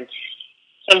go. And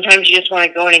sometimes you just want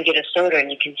to go in and get a soda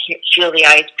and you can feel the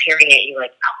eyes peering at you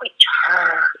like, oh, it's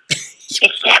her.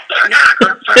 It's that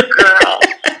pornographer girl.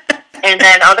 And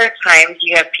then other times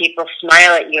you have people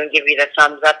smile at you and give you the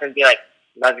thumbs up and be like,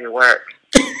 love your work.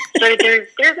 So there's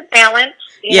a balance,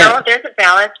 there's a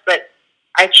balance, but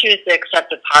I choose to accept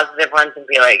the positive ones and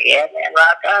be like, yeah, man,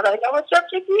 rock on, I know what's up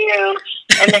with you.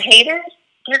 And the haters,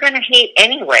 they're going to hate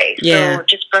anyway. So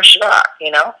just brush it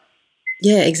off,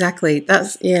 Yeah, exactly.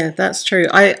 That's true.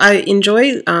 I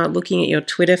enjoy looking at your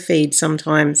Twitter feed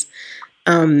sometimes,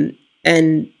 and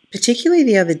particularly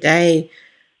the other day,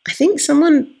 I think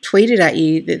someone tweeted at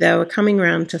you that they were coming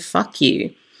around to fuck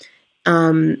you,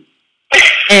 and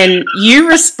you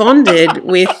responded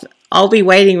with, "I'll be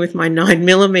waiting with my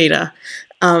 9mm,"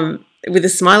 with a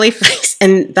smiley face,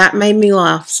 and that made me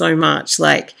laugh so much.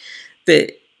 Like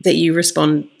that you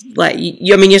respond. Like,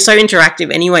 you're so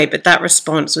interactive anyway, but that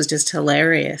response was just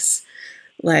hilarious.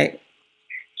 Like,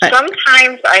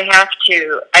 sometimes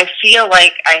I feel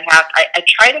like I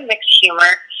try to mix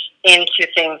humor into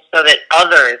things so that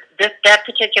that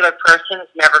particular person's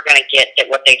never going to get that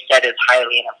what they said is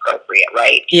highly inappropriate,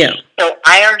 right? Yeah. So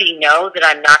I already know that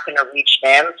I'm not going to reach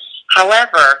them.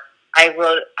 However, I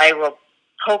will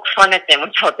poke fun at them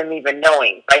without them even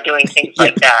knowing by doing things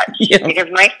like that. Yeah. Because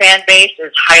my fan base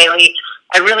is highly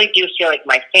I really do feel like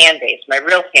my fan base, my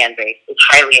real fan base, is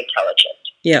highly intelligent.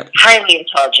 Yeah. Highly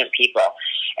intelligent people.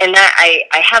 And that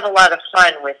I have a lot of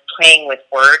fun with playing with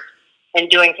words and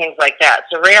doing things like that.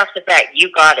 So right off the bat,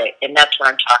 you got it, and that's what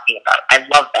I'm talking about. I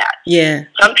love that. Yeah.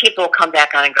 Some people come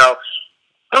back on and go,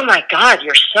 oh my God,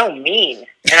 you're so mean.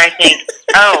 And I think,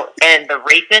 oh, and the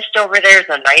rapist over there is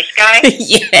a nice guy?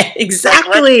 Yeah,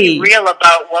 exactly. Like, let's be real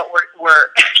about what we're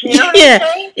you know what I'm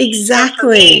saying?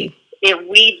 Exactly. It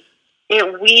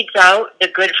weeds out the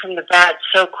good from the bad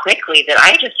so quickly that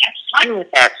I just have fun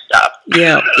with that stuff.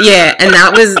 Yeah, and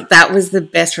that was the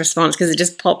best response because it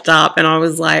just popped up, and I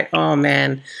was like, "Oh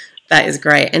man, that is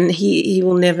great." And he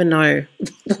will never know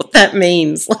what that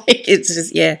means. Like it's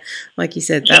just like you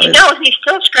said, that was. No, he's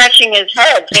still scratching his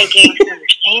head, thinking, "You're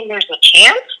saying there's a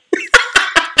chance?"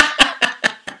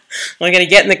 I'm gonna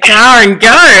get in the car and go.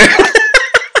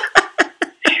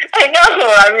 I know.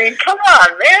 I mean, come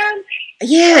on, man.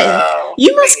 Yeah,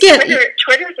 you must get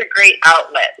Twitter's a great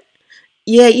outlet.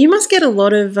 Yeah, you must get a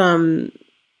lot of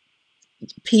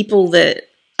people that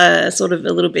are sort of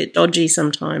a little bit dodgy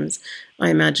sometimes,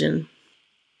 I imagine.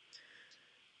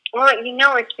 Well,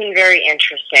 it's been very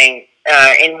interesting.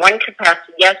 In one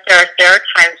capacity, yes, there are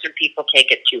times when people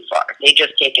take it too far. They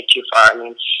just take it too far. I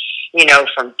mean,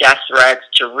 from death threats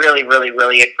to really, really,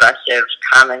 really aggressive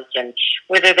comments, and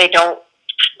whether they don't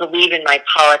believe in my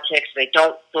politics, they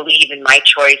don't believe in my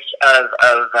choice of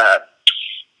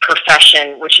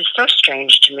profession, which is so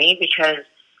strange to me because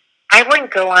I wouldn't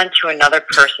go on to another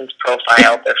person's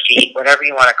profile, their feed, whatever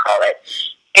you want to call it,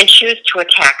 and choose to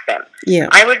attack them. Yeah.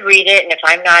 I would read it, and if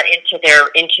I'm not into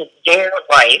their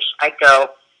life, I go,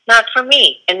 not for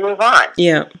me, and move on.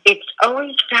 Yeah. It's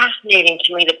always fascinating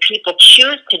to me that people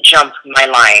choose to jump my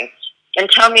line and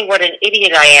tell me what an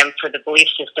idiot I am for the belief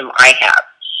system I have.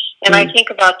 And I think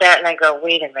about that and I go,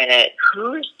 wait a minute,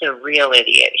 who's the real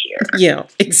idiot here? Yeah,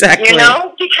 exactly.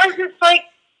 Because it's like,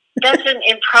 that's an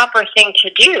improper thing to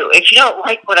do. If you don't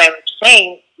like what I'm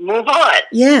saying, move on.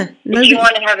 Yeah. If you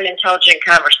want to have an intelligent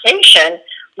conversation,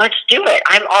 let's do it.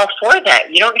 I'm all for that.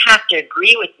 You don't have to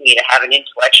agree with me to have an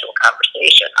intellectual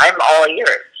conversation. I'm all ears.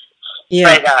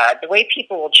 Yeah. But the way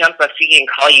people will jump a feed and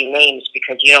call you names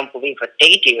because you don't believe what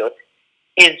they do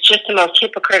is just the most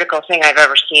hypocritical thing I've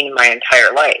ever seen in my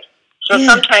entire life. So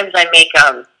sometimes I make,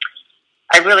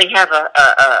 I really have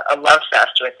a love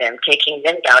fest with them, taking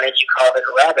them down, as you call it,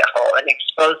 a rabbit hole, and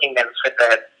exposing them for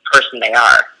the person they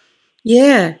are.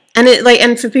 Yeah,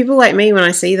 and for people like me, when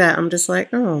I see that, I'm just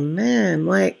like, oh man,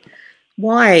 like,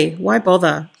 why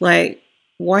bother? Like,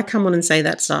 why come on and say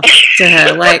that stuff to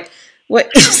her? Like, what?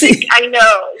 I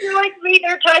know. You're like me.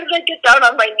 There are times I get down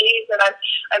on my knees and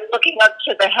I'm looking up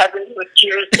to the heavens with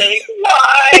tears, saying,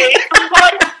 "Why?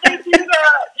 Why did they do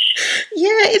that?"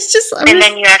 Yeah, it's just. And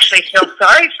then you actually feel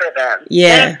sorry for them.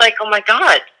 Yeah, and it's like, oh my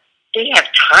God, they have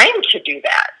time to do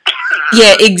that.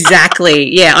 Yeah,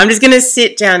 exactly. Yeah, I'm just gonna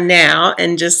sit down now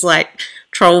and just like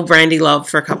troll Brandy Love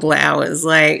for a couple of hours.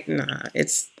 Like, nah,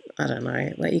 I don't know.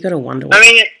 Like, you got to wonder. I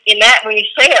mean, when you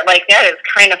say it like that, it's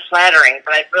kind of flattering.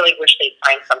 But I really wish they'd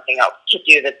find something else to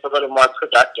do that's a little more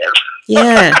productive.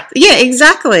 Yeah,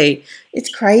 exactly. It's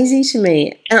crazy to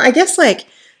me, and I guess like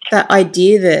that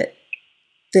idea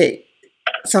that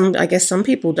some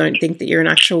people don't think that you're an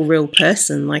actual real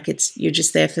person. Like you're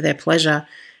just there for their pleasure,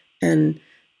 and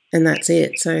that's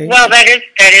it. So well, that is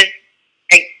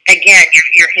again,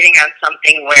 you're hitting on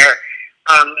something where.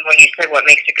 When you said what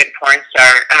makes a good porn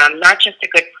star, not just a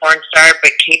good porn star,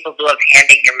 but capable of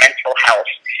handling your mental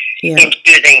health in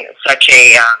choosing such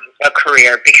a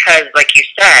career. Because, like you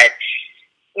said,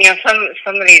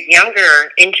 some of these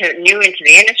new into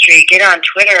the industry get on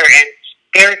Twitter and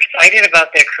they're excited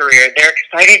about their career. They're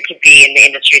excited to be in the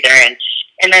industry they're in.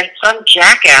 And then some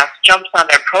jackass jumps on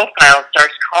their profile and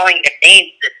starts calling them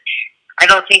names that I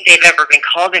don't think they've ever been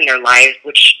called in their lives,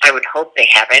 which I would hope they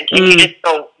haven't. And you just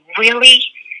go, really?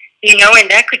 And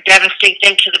that could devastate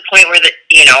them to the point where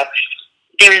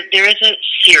there is a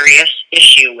serious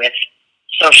issue with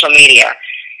social media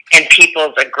and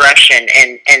people's aggression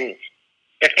and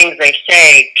the things they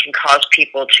say can cause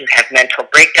people to have mental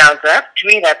breakdowns. To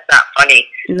me, that's not funny.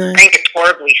 No. I think it's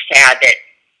horribly sad that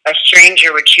a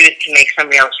stranger would choose to make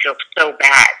somebody else feel so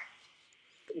bad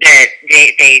that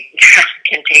they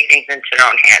can take things into their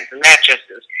own hands. And that's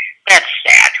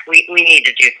sad. We need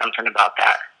to do something about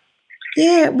that.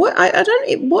 Yeah,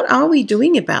 what are we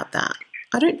doing about that?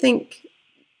 I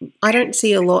don't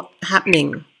see a lot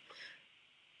happening,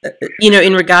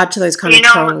 in regard to those kind of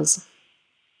trolls.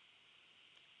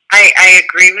 I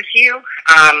agree with you.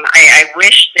 I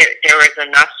wish that there was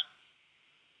enough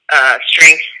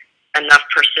strength, enough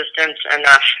persistence,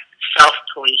 enough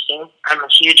self-policing. I'm a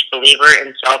huge believer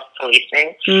in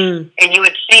self-policing. Mm. And you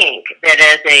would think that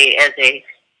as a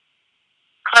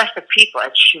class of people,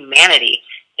 as humanity,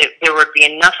 that there would be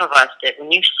enough of us that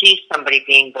when you see somebody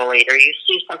being bullied or you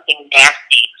see something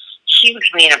nasty,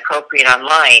 hugely inappropriate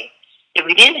online, that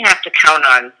we didn't have to count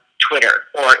on Twitter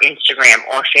or Instagram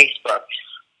or Facebook,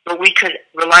 but we could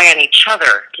rely on each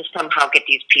other to somehow get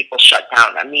these people shut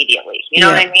down immediately. You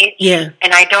know what I mean? Yeah.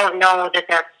 And I don't know that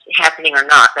that's happening or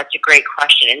not. That's a great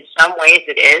question. In some ways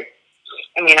it is.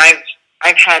 I mean,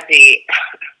 I've had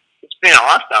it's been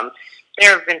awesome.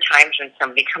 There have been times when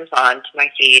somebody comes on to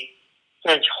my feed,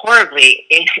 says horribly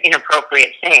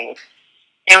inappropriate things,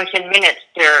 and within minutes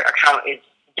their account is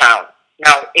down.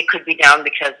 Now, it could be down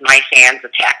because my fans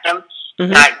attacked them,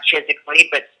 not physically,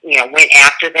 but, went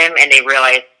after them, and they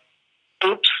realized,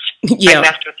 oops, I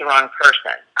messed with the wrong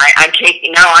person. I'm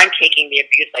taking the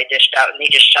abuse I dished out, and they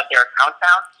just shut their account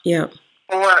down. Yeah.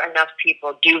 Or enough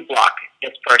people do block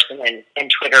this person,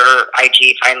 and Twitter or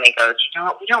IG finally goes, you know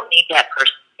what, we don't need that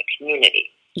person in the community.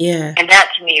 Yeah. And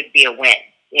that, to me, would be a win,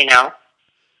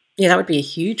 Yeah, that would be a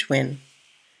huge win.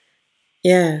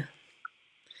 Yeah.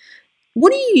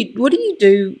 What do you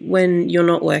do when you're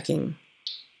not working?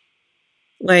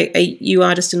 Like, you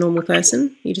are just a normal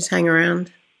person? You just hang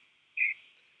around?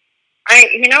 I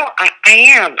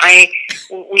am.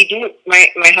 We do. My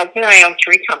husband and I own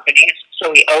 3 companies,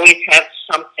 so we always have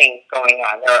something going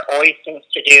on. There are always things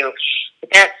to do.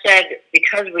 But that said,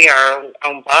 because we are our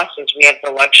own bosses, we have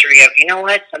the luxury of, you know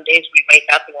what? Some days we wake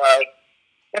up and we're like,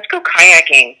 let's go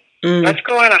kayaking. Let's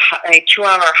go on a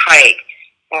 2-hour hike.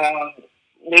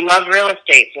 We love real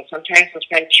estate, so sometimes we'll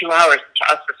spend 2 hours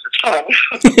to us this is home.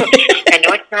 I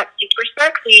know it's not super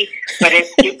sexy, but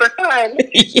it's super fun.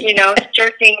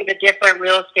 Surfing the different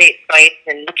real estate sites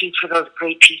and looking for those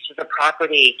great pieces of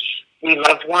property. We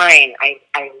love wine.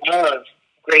 I love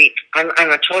great. I'm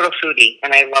a total foodie,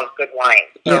 and I love good wine.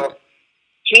 So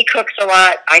he cooks a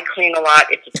lot. I clean a lot.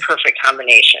 It's a perfect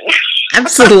combination.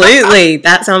 Absolutely.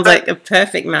 That sounds like a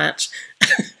perfect match.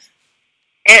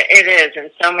 It is in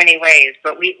so many ways,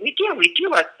 but we do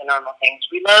love the normal things.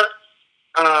 We love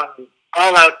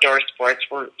all outdoor sports.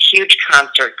 We're huge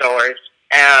concert goers.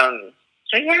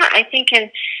 So yeah, I think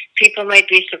people might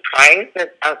be surprised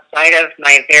that outside of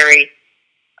my very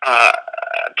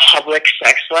public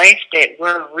sex life, that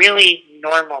we're really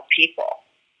normal people.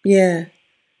 Yeah,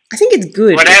 I think it's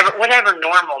good. Whatever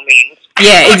normal means.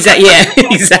 Yeah, exactly. Yeah,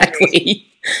 exactly.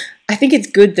 I think it's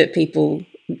good that people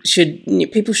should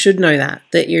know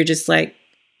that you're just like,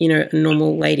 a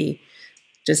normal lady,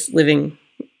 just living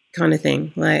kind of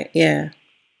thing. Like, yeah.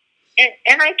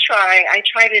 And I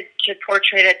try to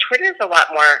portray that. Twitter's a lot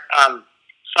more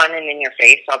fun and in your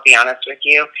face, I'll be honest with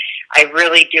you. I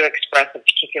really do express a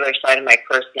particular side of my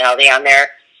personality on there,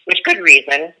 with good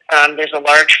reason. There's a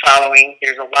large following.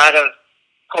 There's a lot of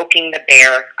poking the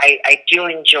bear. I do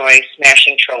enjoy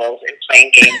smashing trolls and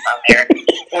playing games on there.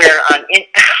 Where I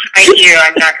do.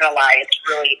 I'm not going to lie. It's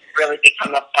really, really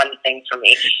become a fun thing for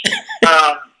me.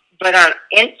 But on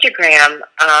Instagram,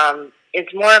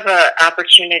 it's more of an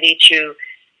opportunity to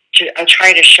I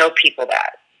try to show people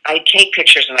that. I take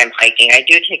pictures when I'm hiking. I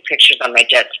do take pictures on my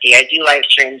jet ski. I do live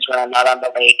streams when I'm not on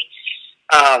the lake.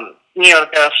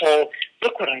 The whole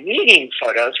look what I'm eating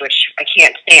photos, which I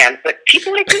can't stand, but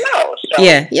people like to know. So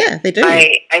yeah, they do.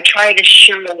 I try to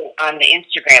show on the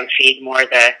Instagram feed more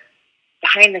the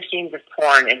behind the scenes of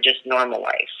porn and just normal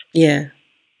life. Yeah,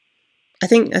 I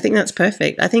think that's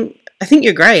perfect. I think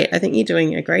you're great. I think you're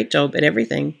doing a great job at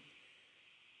everything.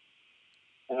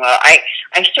 Well, I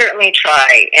certainly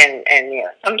try, and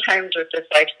sometimes with this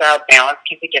lifestyle, balance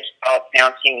can be difficult,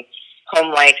 balancing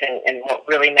home life and what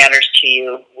really matters to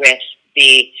you with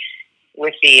the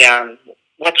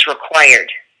what's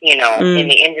required, in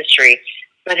the industry.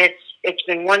 But it's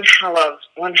been one hell of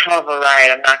a ride.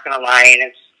 I'm not going to lie,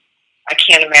 and I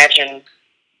can't imagine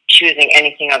choosing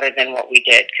anything other than what we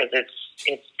did, because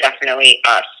it's definitely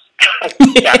us.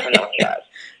 Definitely us.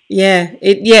 Yeah,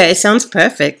 it sounds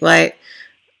perfect. Like,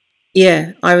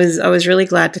 yeah, I was really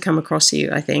glad to come across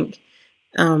you, I think.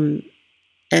 And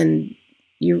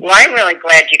you. Well, I'm really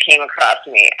glad you came across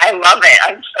me. I love it.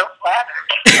 I'm so flattered.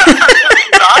 This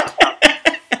is awesome.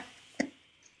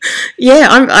 Yeah,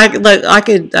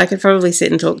 I could probably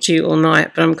sit and talk to you all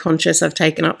night, but I'm conscious I've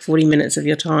taken up 40 minutes of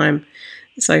your time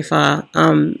so far.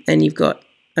 And you've got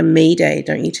a me day,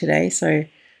 don't you, today? So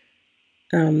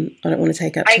I don't want to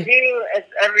take up. I do.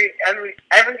 Every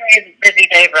day is a busy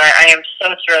day, but I am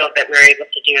so thrilled that we're able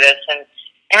to do this. And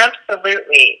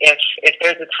absolutely, if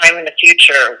there's a time in the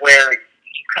future where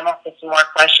you come up with some more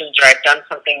questions, or I've done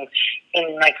something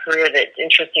in my career that's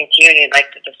interesting to you and you'd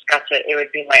like to discuss it, it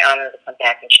would be my honor to come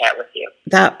back and chat with you.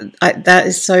 That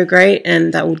is so great,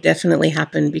 and that will definitely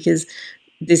happen, because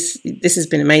this has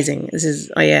been amazing. This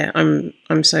is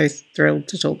I'm so thrilled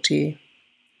to talk to you.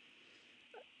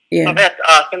 Yeah. Well, that's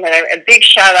awesome, and a big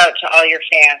shout out to all your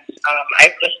fans.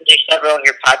 I've listened to several of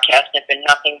your podcasts and have been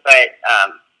nothing but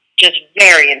just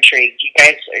very intrigued. You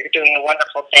guys are doing a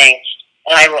wonderful thing,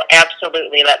 and I will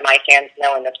absolutely let my fans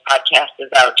know when this podcast is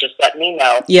out. Just let me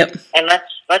know. Yep. And let's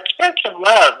spread some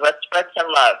love. Let's spread some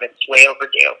love. It's way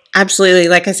overdue. Absolutely.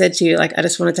 Like I said to you, like I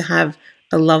just wanted to have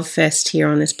a love fest here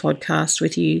on this podcast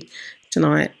with you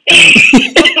tonight.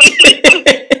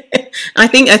 I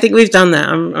think we've done that.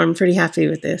 I'm pretty happy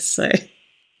with this. So,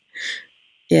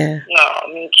 yeah. No,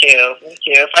 me too.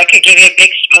 If I could give you a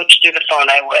big smooch through the phone,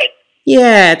 I would.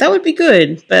 Yeah, that would be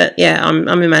good. But yeah, I'm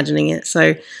imagining it.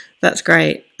 So that's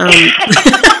great.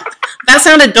 That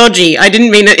sounded dodgy. I didn't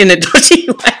mean it in a dodgy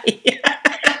way.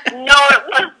 No, it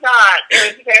was not. It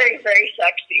was very, very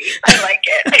sexy. I like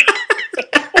it.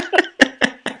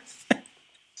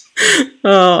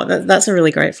 Oh, that's a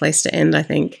really great place to end, I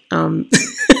think.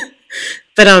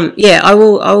 But yeah, I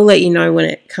will let you know when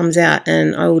it comes out,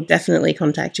 and I will definitely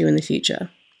contact you in the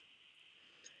future.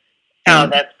 Oh,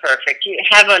 that's perfect. You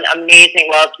have an amazing,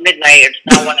 well, it's midnight, it's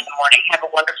now 1 a.m. Have a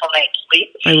wonderful night's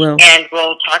sleep. I will. And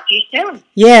we'll talk to you soon.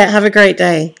 Yeah, have a great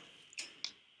day.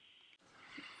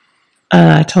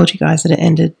 I told you guys that it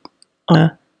ended on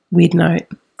a weird note.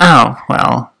 Oh,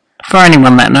 well, for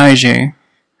anyone that knows you.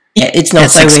 Yeah, it's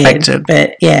not so expected. Weird,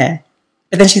 but yeah.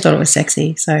 But then she thought it was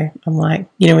sexy, so I'm like,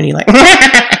 you know when you like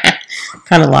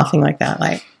kind of laughing like that,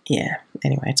 like, yeah.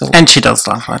 Anyway, it's all. And she does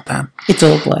laugh like that. It's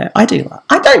all blur. I do laugh.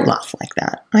 I don't laugh like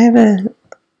that. I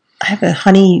have a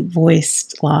honey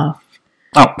voiced laugh.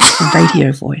 Oh, a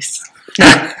radio voice. No,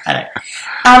 I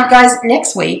don't. Guys,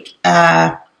 next week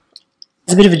there's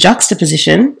a bit of a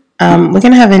juxtaposition. We're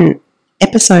going to have an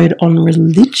episode on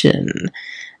religion.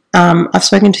 I've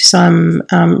spoken to some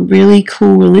really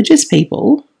cool religious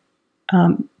people,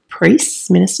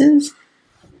 priests, ministers.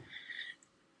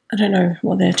 I don't know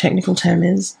what their technical term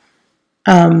is.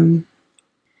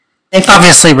 they've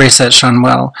obviously researched on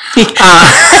well.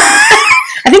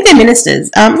 I think they're ministers.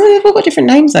 They've all got different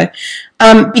names though.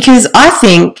 Because I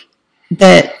think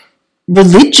that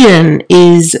religion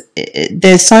is,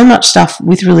 there's so much stuff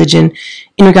with religion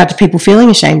in regard to people feeling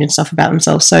ashamed and stuff about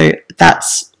themselves. So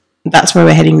that's where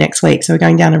we're heading next week. So we're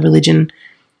going down a religion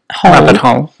hole. Rabbit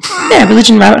hole. Yeah,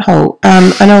 religion rabbit hole.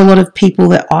 I know a lot of people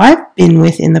that I've been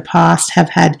with in the past have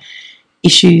had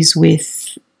issues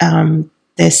with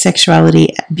their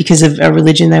sexuality because of a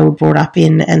religion they were brought up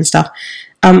in and stuff,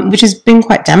 which has been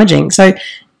quite damaging. So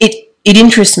it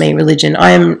interests me, religion. I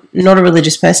am not a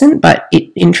religious person, but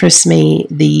it interests me,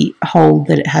 the hold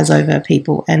that it has over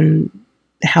people and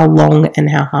how long and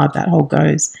how hard that hold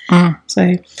goes.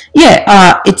 So,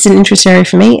 yeah, it's an interest area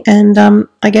for me, and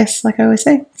I guess, like I always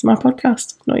say, it's my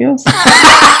podcast, not yours. So,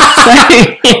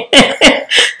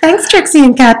 thanks, Trixie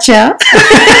and Katja.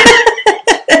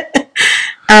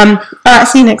 All right,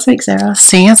 see you next week, Sarah.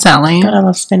 See you, Sally. God, I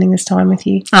love spending this time with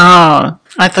you. Oh,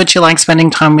 I thought you liked spending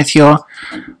time with your lover.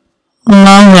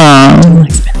 I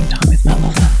like spending time with my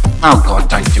lover. Oh, God,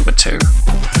 don't do it too.